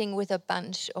sitting with a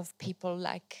bunch of people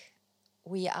like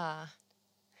we are.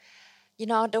 You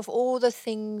know, out of all the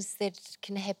things that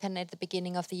can happen at the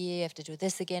beginning of the year, you have to do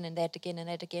this again and that again and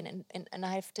that again. And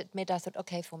I have to admit, I thought,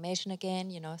 okay, formation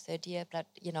again, third year, but,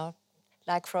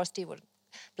 like Frosty,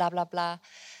 blah, blah, blah.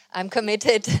 I'm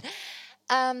committed.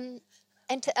 And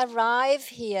to arrive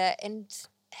here and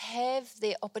have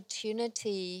the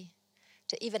opportunity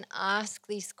to even ask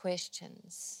these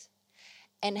questions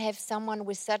and have someone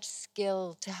with such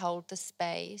skill to hold the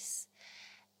space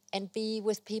and be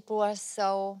with people who are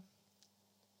so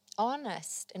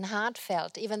honest and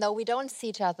heartfelt, even though we don't see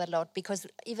each other a lot, because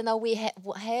even though we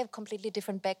have completely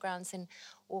different backgrounds and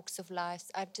walks of life,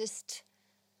 I'm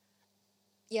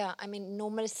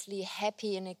enormously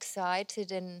happy and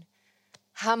excited and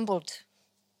humbled.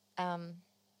 How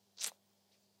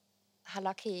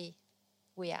lucky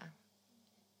we are.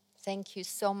 Thank you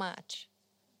so much.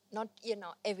 Not,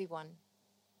 everyone.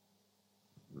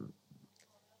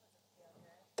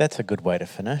 That's a good way to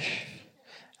finish.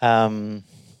 Well,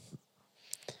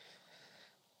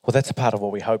 that's a part of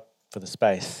what we hope for the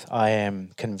space. I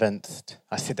am convinced.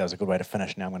 I said that was a good way to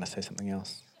finish. Now I'm going to say something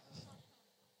else.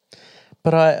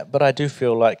 But I do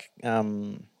feel like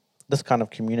this kind of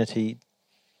community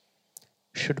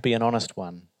should be an honest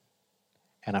one.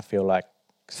 And I feel like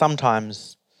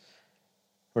sometimes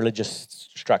religious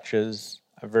structures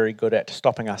are very good at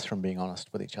stopping us from being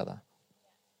honest with each other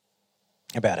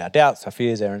about our doubts, our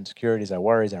fears, our insecurities, our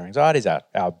worries, our anxieties,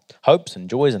 our hopes and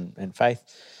joys and faith.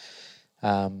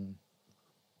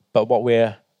 But what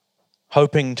we're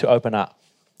hoping to open up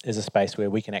is a space where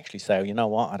we can actually say, you know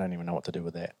what, I don't even know what to do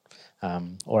with that.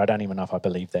 Or I don't even know if I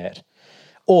believe that.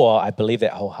 Or I believe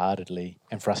that wholeheartedly,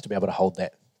 and for us to be able to hold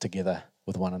that together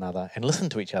with one another and listen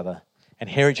to each other and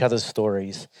hear each other's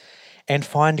stories and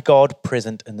find God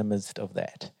present in the midst of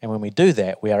that. And when we do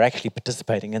that, we are actually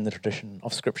participating in the tradition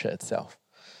of Scripture itself.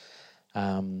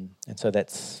 And so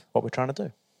that's what we're trying to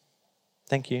do.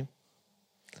 Thank you.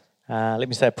 Let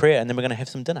me say a prayer and then we're going to have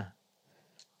some dinner.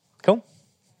 Cool?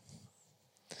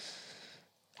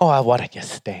 Oh, why don't you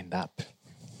stand up?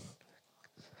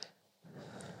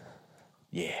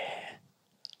 Yeah.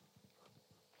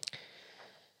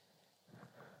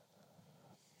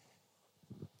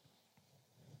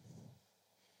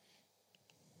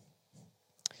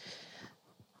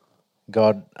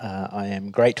 God, I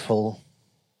am grateful,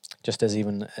 just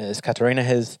as Katerina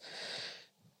has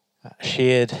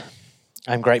shared.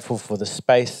 I'm grateful for the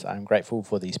space. I'm grateful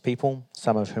for these people,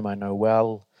 some of whom I know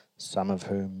well, some of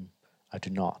whom I do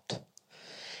not.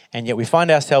 And yet we find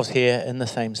ourselves here in the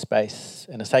same space,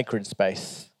 in a sacred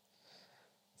space,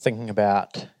 thinking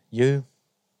about you,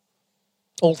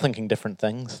 all thinking different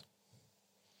things,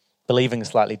 believing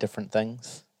slightly different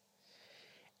things,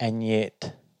 and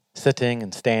yet sitting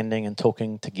and standing and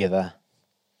talking together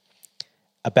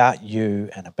about you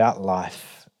and about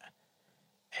life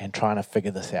and trying to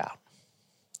figure this out.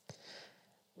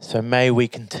 So may we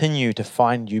continue to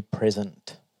find you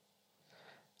present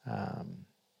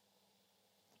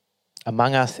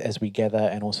among us as we gather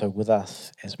and also with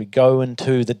us as we go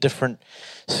into the different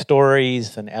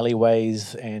stories and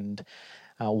alleyways and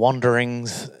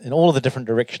wanderings in all of the different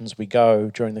directions we go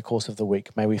during the course of the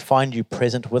week. May we find you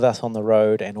present with us on the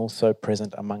road and also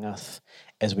present among us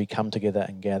as we come together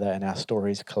and gather and our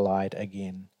stories collide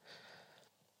again.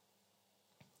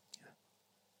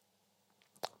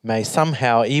 May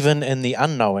somehow, even in the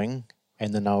unknowing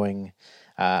and the knowing,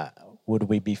 would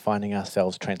we be finding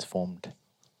ourselves transformed.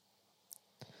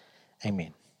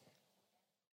 Amen.